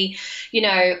constantly,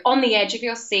 on the edge of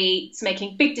your seat,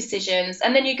 making big decisions,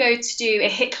 and then you go to do a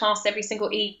HIIT class every single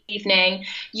evening,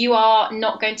 you are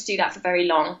not going to do that for very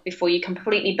long before you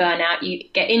completely burn out, you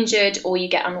get injured or you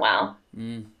get unwell.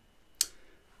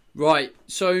 Right.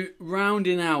 So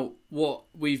rounding out what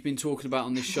we've been talking about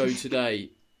on this show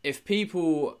today, if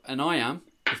people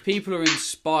are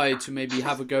inspired to maybe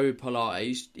have a go with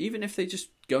Pilates, even if they just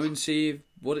go and see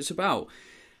what it's about,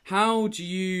 how do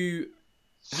you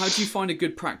find a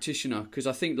good practitioner? Because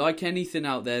I think, like anything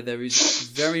out there, there is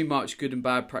very much good and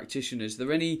bad practitioners. Are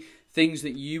there any things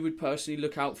that you would personally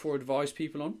look out for, advise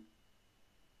people on?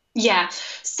 Yeah.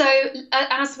 So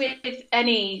as with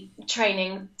any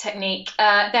training technique,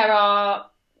 there are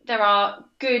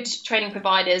good training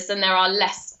providers and there are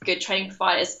less good training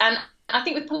providers. And I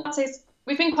think with Pilates,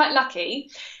 we've been quite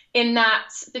lucky in that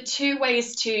the two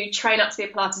ways to train up to be a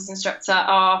Pilates instructor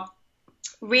are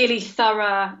really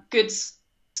thorough, good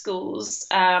schools,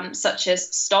 such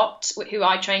as Stopped, who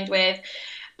I trained with,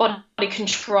 Body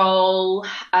Control,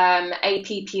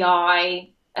 APPI.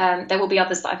 There will be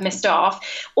others that I've missed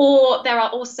off. Or there are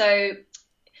also,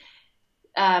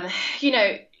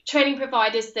 training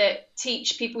providers that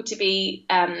teach people to be,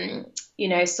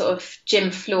 sort of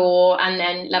gym floor and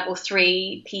then level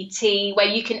 3 PT, where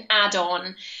you can add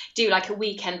on, do like a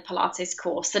weekend Pilates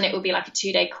course, and it will be like a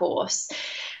 2-day course.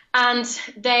 And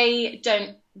they're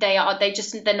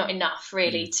not enough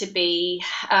really to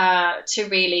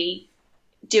really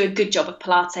do a good job of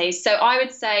Pilates. So I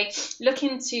would say look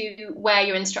into where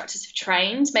your instructors have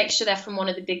trained, make sure they're from one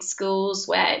of the big schools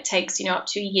where it takes, up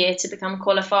to a year to become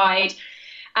qualified,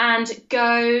 and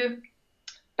go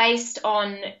based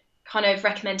on kind of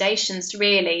recommendations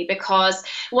really, because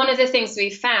one of the things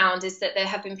we've found is that there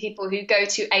have been people who go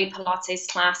to a Pilates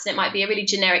class, and it might be a really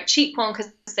generic cheap one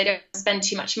because they don't spend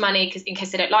too much money in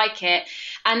case they don't like it,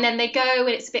 and then they go and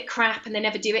it's a bit crap and they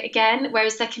never do it again,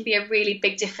 whereas there can be a really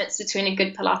big difference between a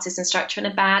good Pilates instructor and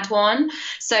a bad one.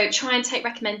 So try and take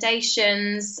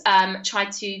recommendations, try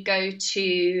to go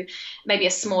to maybe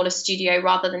a smaller studio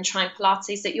rather than trying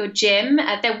Pilates at your gym.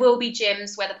 There will be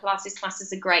gyms where the Pilates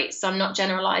classes are great, so I'm not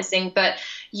generalizing, but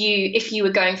if you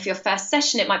were going for your first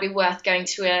session, it might be worth going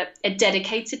to a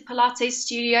dedicated Pilates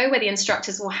studio where the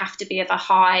instructors will have to be of a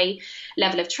high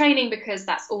level of training because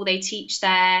that's all they teach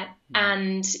there,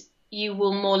 and you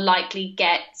will more likely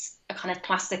get a kind of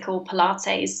classical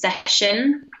Pilates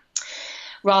session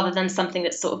rather than something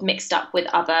that's sort of mixed up with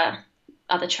other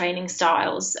training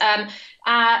styles. So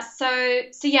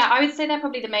yeah, I would say they're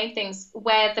probably the main things,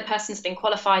 where the person's been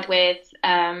qualified with,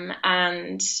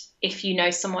 and if you know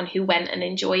someone who went and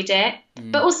enjoyed it.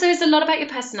 But also it's a lot about your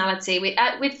personality.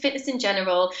 With fitness in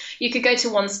general, you could go to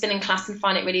one spinning class and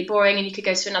find it really boring, and you could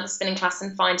go to another spinning class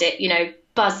and find it,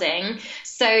 buzzing.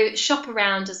 So shop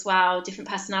around as well. Different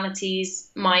personalities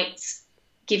might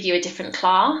give you a different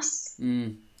class.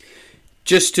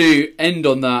 Just to end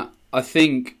on that, I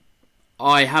think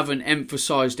I haven't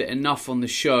emphasised it enough on the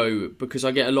show, because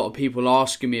I get a lot of people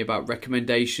asking me about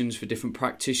recommendations for different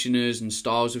practitioners and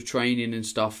styles of training and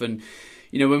stuff. And,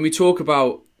 when we talk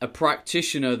about a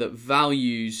practitioner that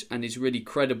values and is really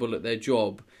credible at their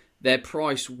job, their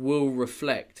price will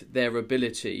reflect their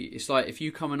ability. It's like if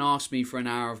you come and ask me for an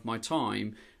hour of my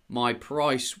time my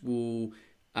price will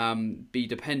be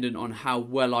dependent on how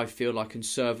well I feel I can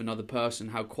serve another person,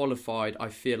 how qualified I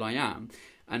feel I am.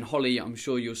 And Hollie, I'm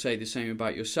sure you'll say the same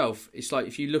about yourself. It's like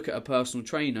if you look at a personal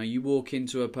trainer, you walk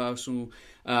into a personal,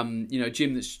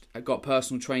 gym that's got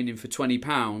personal training for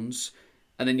 £20,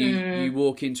 and then you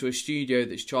walk into a studio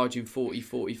that's charging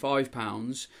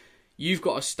 £45. You've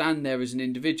got to stand there as an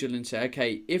individual and say,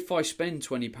 okay, if I spend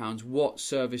 £20, what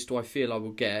service do I feel I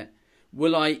will get?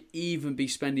 Will I even be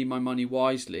spending my money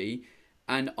wisely?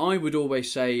 And I would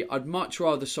always say I'd much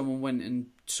rather someone went and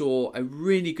saw a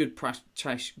really good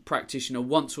practitioner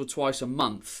once or twice a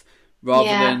month rather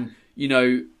than,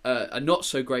 a not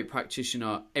so great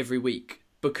practitioner every week.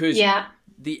 Because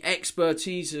the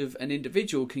expertise of an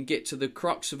individual can get to the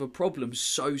crux of a problem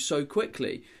so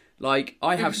quickly. Like,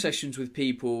 I have sessions with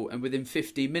people, and within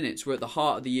 15 minutes, we're at the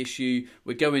heart of the issue.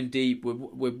 We're going deep.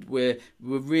 We're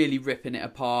really ripping it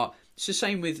apart. It's the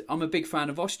same with, I'm a big fan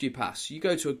of osteopaths. You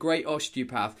go to a great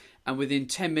osteopath, and within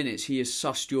 10 minutes, he has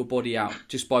sussed your body out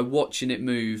just by watching it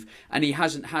move. And he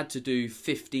hasn't had to do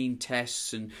 15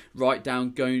 tests and write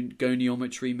down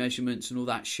goniometry measurements and all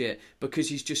that shit, because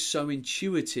he's just so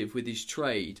intuitive with his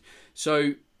trade.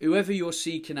 So whoever you're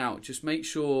seeking out, just make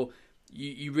sure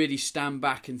you really stand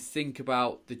back and think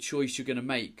about the choice you're going to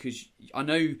make. Because I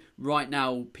know right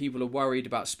now people are worried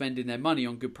about spending their money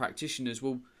on good practitioners.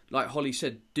 Well, like Hollie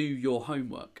said, do your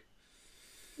homework.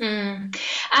 And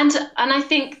I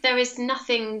think there is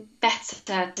nothing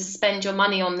better to spend your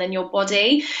money on than your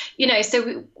body.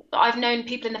 So I've known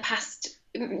people in the past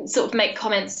sort of make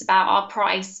comments about our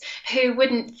price who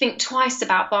wouldn't think twice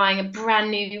about buying a brand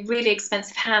new, really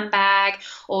expensive handbag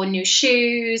or new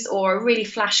shoes or a really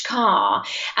flash car.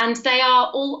 And they are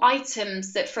all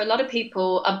items that for a lot of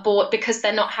people are bought because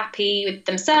they're not happy with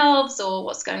themselves or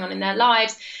what's going on in their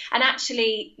lives. And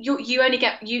actually, you only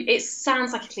get, it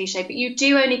sounds like a cliche, but you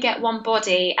do only get one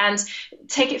body. And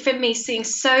take it from me, seeing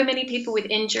so many people with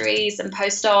injuries and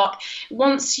post-op,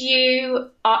 once you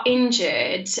are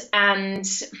injured and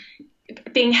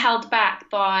being held back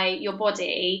by your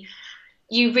body,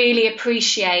 you really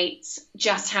appreciate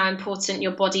just how important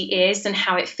your body is and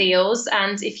how it feels.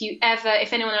 And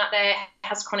if anyone out there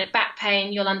has chronic back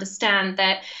pain, you'll understand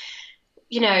that,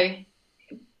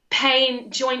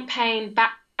 pain, joint pain,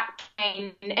 back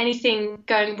pain, anything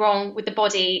going wrong with the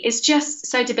body is just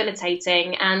so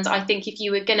debilitating. And I think if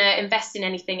you were going to invest in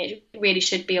anything, it really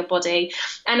should be your body.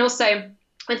 And also,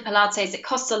 with Pilates, it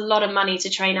costs a lot of money to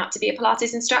train up to be a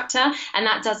Pilates instructor, and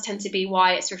that does tend to be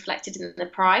why it's reflected in the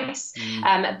price.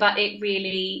 But it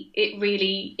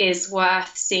really is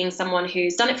worth seeing someone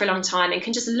who's done it for a long time and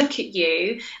can just look at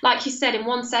you, like you said, in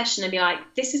one session and be like,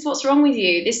 this is what's wrong with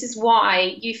you. This is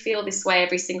why you feel this way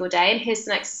every single day. And here's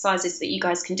some exercises that you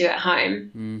guys can do at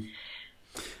home.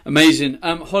 Amazing.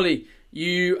 Hollie,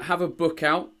 you have a book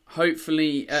out.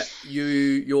 Hopefully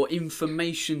your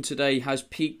information today has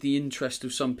piqued the interest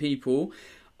of some people.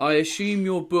 I assume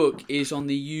your book is on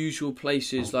the usual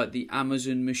places like the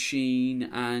Amazon machine,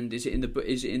 and is it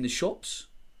in the shops?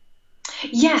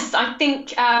 Yes, I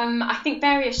think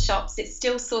various shops. It's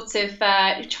still sort of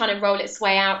trying to roll its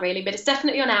way out, really, but it's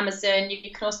definitely on Amazon.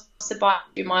 You can also buy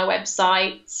it through my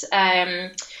website.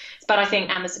 But I think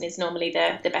Amazon is normally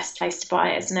the best place to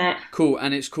buy it, isn't it? Cool,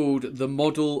 and it's called The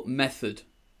Model Method.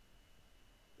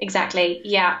 Exactly,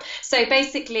 yeah. So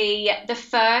basically,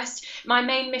 my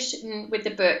main mission with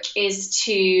the book is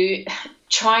to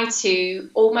try to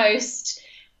almost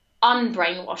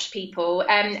unbrainwash people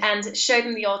and show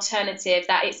them the alternative,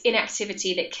 that it's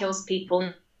inactivity that kills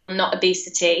people, not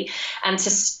obesity, and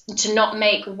to not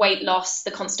make weight loss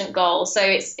the constant goal. So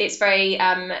it's very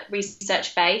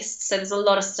research based. So there's a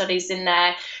lot of studies in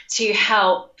there to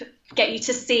help get you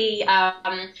to see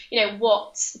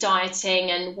what dieting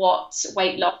and what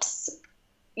weight loss,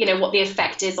 what the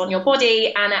effect is on your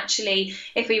body. And actually,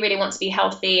 if we really want to be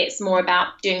healthy, it's more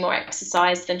about doing more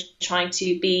exercise than trying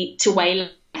to weigh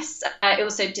less. It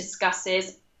also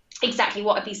discusses exactly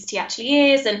what obesity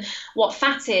actually is and what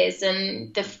fat is,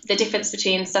 and the difference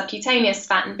between subcutaneous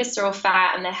fat and visceral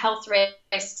fat, and the health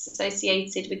risks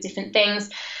associated with different things.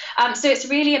 So it's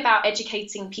really about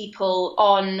educating people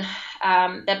on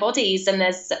their bodies, and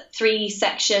there's 3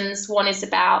 sections. One is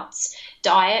about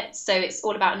diet, so it's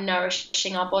all about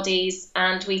nourishing our bodies,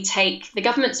 and we take the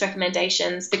government's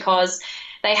recommendations because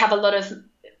they have a lot of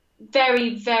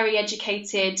very, very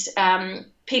educated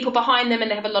people behind them, and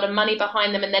they have a lot of money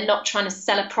behind them, and they're not trying to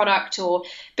sell a product or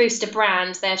boost a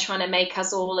brand. They're trying to make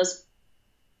us all as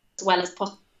well as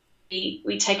possible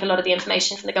we take a lot of the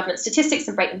information from the government statistics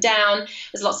and break them down.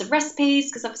 There's lots of recipes,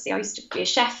 because obviously I used to be a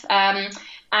chef. And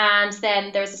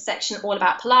then there is a section all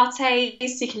about Pilates,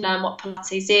 so you can learn what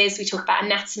Pilates is. We talk about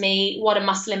anatomy, what a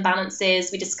muscle imbalance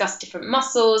is. We discuss different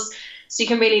muscles, so you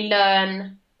can really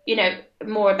learn, you know,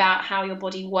 more about how your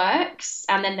body works.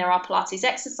 And then there are Pilates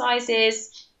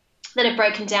exercises that are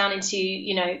broken down into,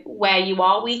 you know, where you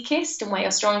are weakest and where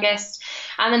you're strongest.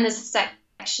 And then there's a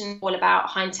section all about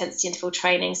high intensity interval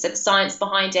training, so the science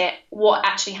behind it, what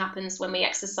actually happens when we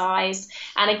exercise,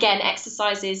 and again,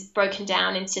 exercises broken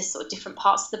down into sort of different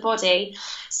parts of the body.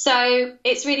 So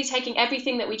it's really taking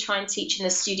everything that we try and teach in the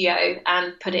studio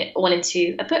and put it all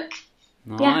into a book.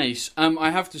 Nice. Yeah. I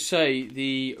have to say,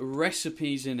 the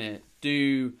recipes in it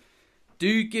do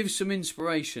give some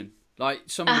inspiration. Like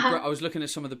some of I was looking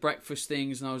at some of the breakfast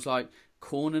things, and I was like,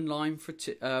 corn and lime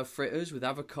fritters with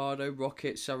avocado,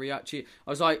 rocket, sriracha.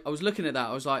 I was looking at that.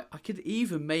 I was like, I could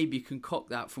even maybe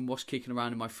concoct that from what's kicking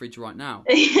around in my fridge right now.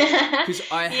 Because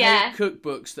I hate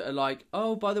cookbooks that are like,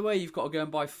 oh, by the way, you've got to go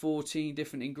and buy 14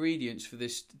 different ingredients for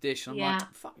this dish. And I'm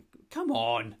like, fuck, come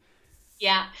on.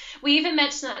 Yeah, we even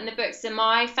mentioned that in the book. So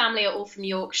my family are all from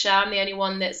Yorkshire. I'm the only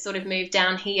one that's sort of moved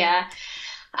down here.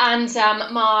 And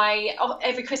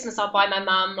every Christmas I'll buy my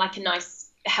mum like a nice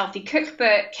healthy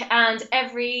cookbook, and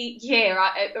every year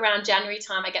around January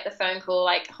time I get the phone call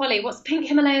like, Holly, what's pink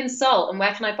Himalayan salt and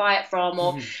where can I buy it from,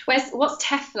 or what's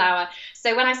teff flour?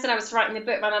 So when I said I was writing the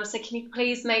book, my mum said, can you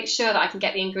please make sure that I can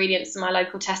get the ingredients in my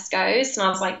local Tesco's? And I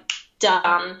was like,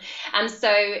 done. And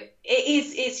so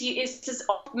it's as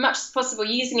much as possible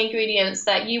using ingredients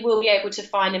that you will be able to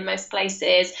find in most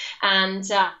places, and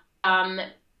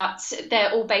but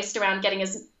they're all based around getting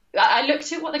as I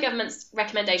looked at what the government's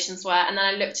recommendations were, and then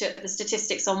I looked at the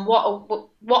statistics on what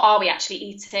are we actually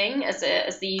eating as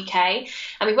the UK,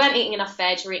 and we weren't eating enough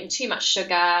veg, we were eating too much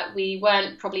sugar, we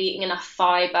weren't probably eating enough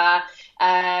fibre,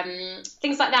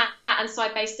 things like that. And so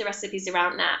I based the recipes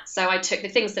around that. So I took the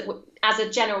things that as a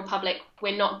general public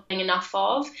we're not getting enough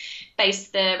of,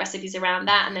 based the recipes around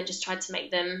that, and then just tried to make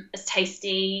them as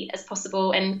tasty as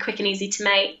possible and quick and easy to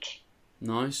make.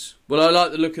 Nice. Well, I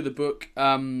like the look of the book.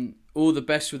 All the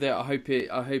best with it. I hope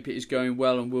it is going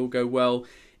well and will go well.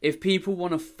 If people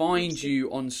want to find you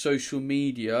on social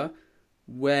media,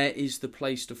 where is the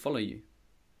place to follow you?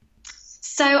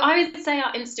 So I would say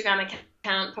our Instagram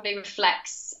account probably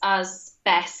reflects us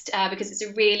best, because it's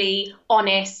a really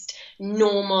honest,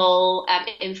 normal,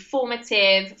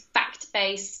 informative,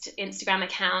 fact-based Instagram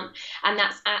account, and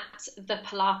that's at the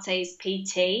Pilates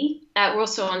PT. We're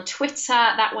also on Twitter.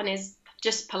 That one is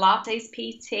just Pilates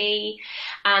PT,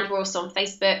 and we're also on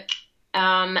Facebook,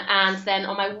 and then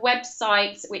on my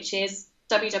website, which is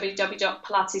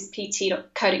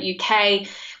www.pilatespt.co.uk,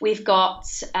 we've got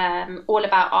all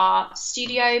about our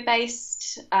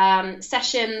studio-based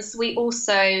sessions. We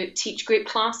also teach group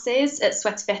classes at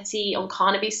Sweaty on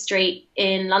Carnaby Street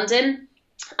in London,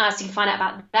 so you can find out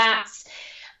about that.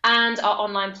 And our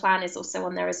online plan is also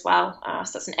on there as well.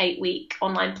 So that's an 8-week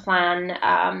online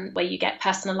plan where you get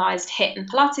personalised HIIT and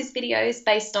Pilates videos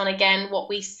based on, again, what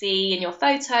we see in your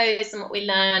photos and what we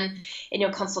learn in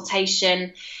your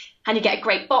consultation. And you get a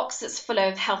great box that's full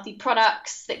of healthy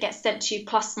products that gets sent to you,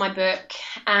 plus my book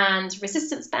and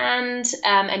resistance band.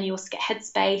 And you also get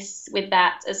headspace with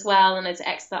that as well, and those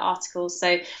expert articles.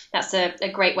 So that's a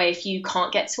great way if you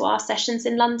can't get to our sessions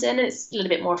in London. It's a little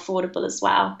bit more affordable as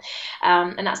well.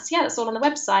 And that's all on the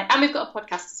website. And we've got a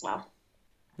podcast as well.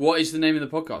 What is the name of the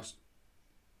podcast?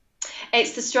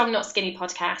 It's the Strong Not Skinny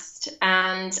podcast.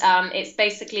 And it's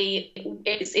basically,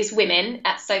 it's women,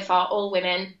 so far all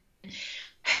women,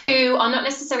 who are not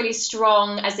necessarily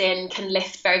strong as in can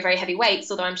lift very, very heavy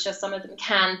weights, although I'm sure some of them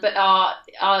can, but are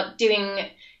doing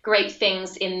great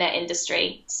things in their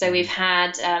industry. So we've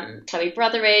had Chloe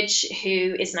Brotheridge,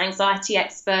 who is an anxiety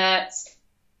expert.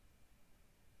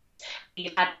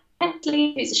 We've had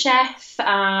Bentley, who's a chef.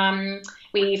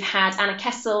 We've had Anna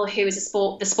Kessel, who is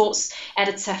the sports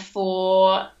editor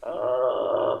for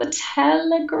the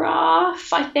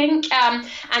Telegraph, I think.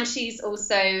 And she's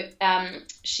also,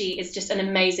 she is just an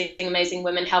amazing, amazing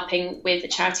woman, helping with a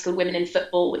charity called Women in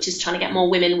Football, which is trying to get more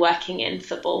women working in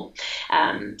football.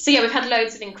 So yeah, we've had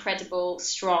loads of incredible,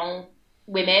 strong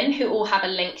women who all have a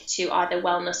link to either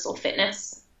wellness or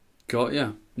fitness. Got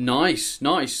ya. Nice.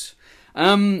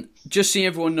 Just so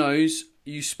everyone knows,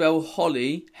 you spell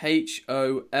Hollie,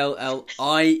 Hollie,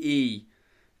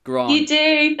 Grant. You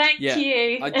do, thank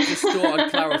you. I just thought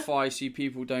I'd clarify so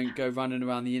people don't go running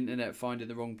around the internet finding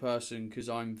the wrong person, because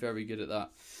I'm very good at that.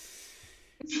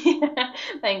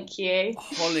 Thank you.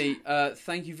 Hollie,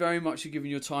 thank you very much for giving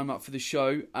your time up for the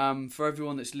show. For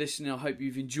everyone that's listening, I hope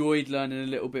you've enjoyed learning a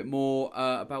little bit more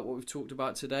about what we've talked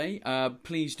about today.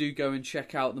 Please do go and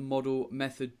check out the Model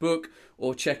Method book,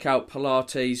 or check out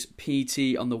Pilates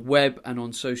PT on the web and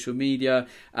on social media.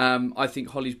 I think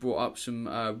Hollie's brought up some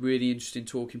really interesting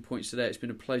talking points today. It's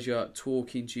been a pleasure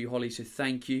talking to you, Hollie, so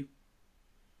thank you.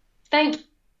 Thank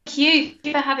you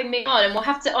for having me on, and we'll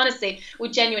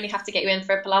genuinely have to get you in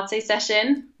for a Pilates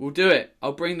session. We'll do it.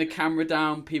 I'll bring the camera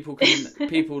down. People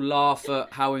laugh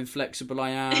at how inflexible I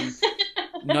am.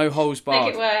 No holes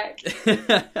barred. Make it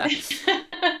work.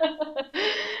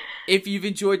 If you've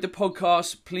enjoyed the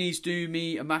podcast, please do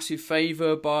me a massive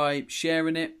favour by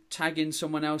sharing it, tagging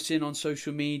someone else in on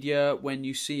social media when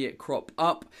you see it crop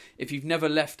up. If you've never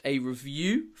left a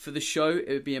review for the show, it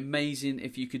would be amazing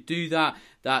if you could do that.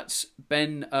 That's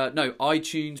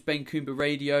iTunes, Ben Coomber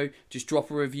Radio. Just drop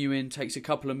a review in, takes a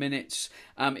couple of minutes.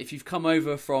 If you've come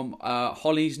over from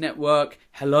Hollie's network,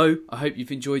 hello, I hope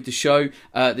you've enjoyed the show.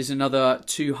 There's another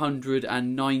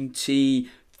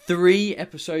 293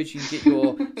 episodes you can get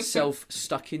yourself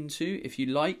stuck into if you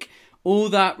like. All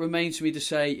that remains for me to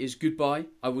say is goodbye.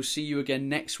 I will see you again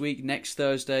next week, next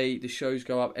Thursday. The shows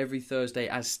go up every Thursday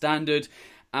as standard.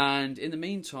 And in the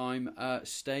meantime,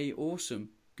 stay awesome.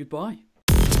 Goodbye.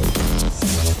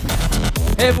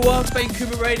 Hey everyone, Ben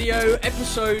Coomber Radio,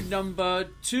 episode number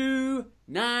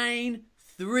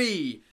 293.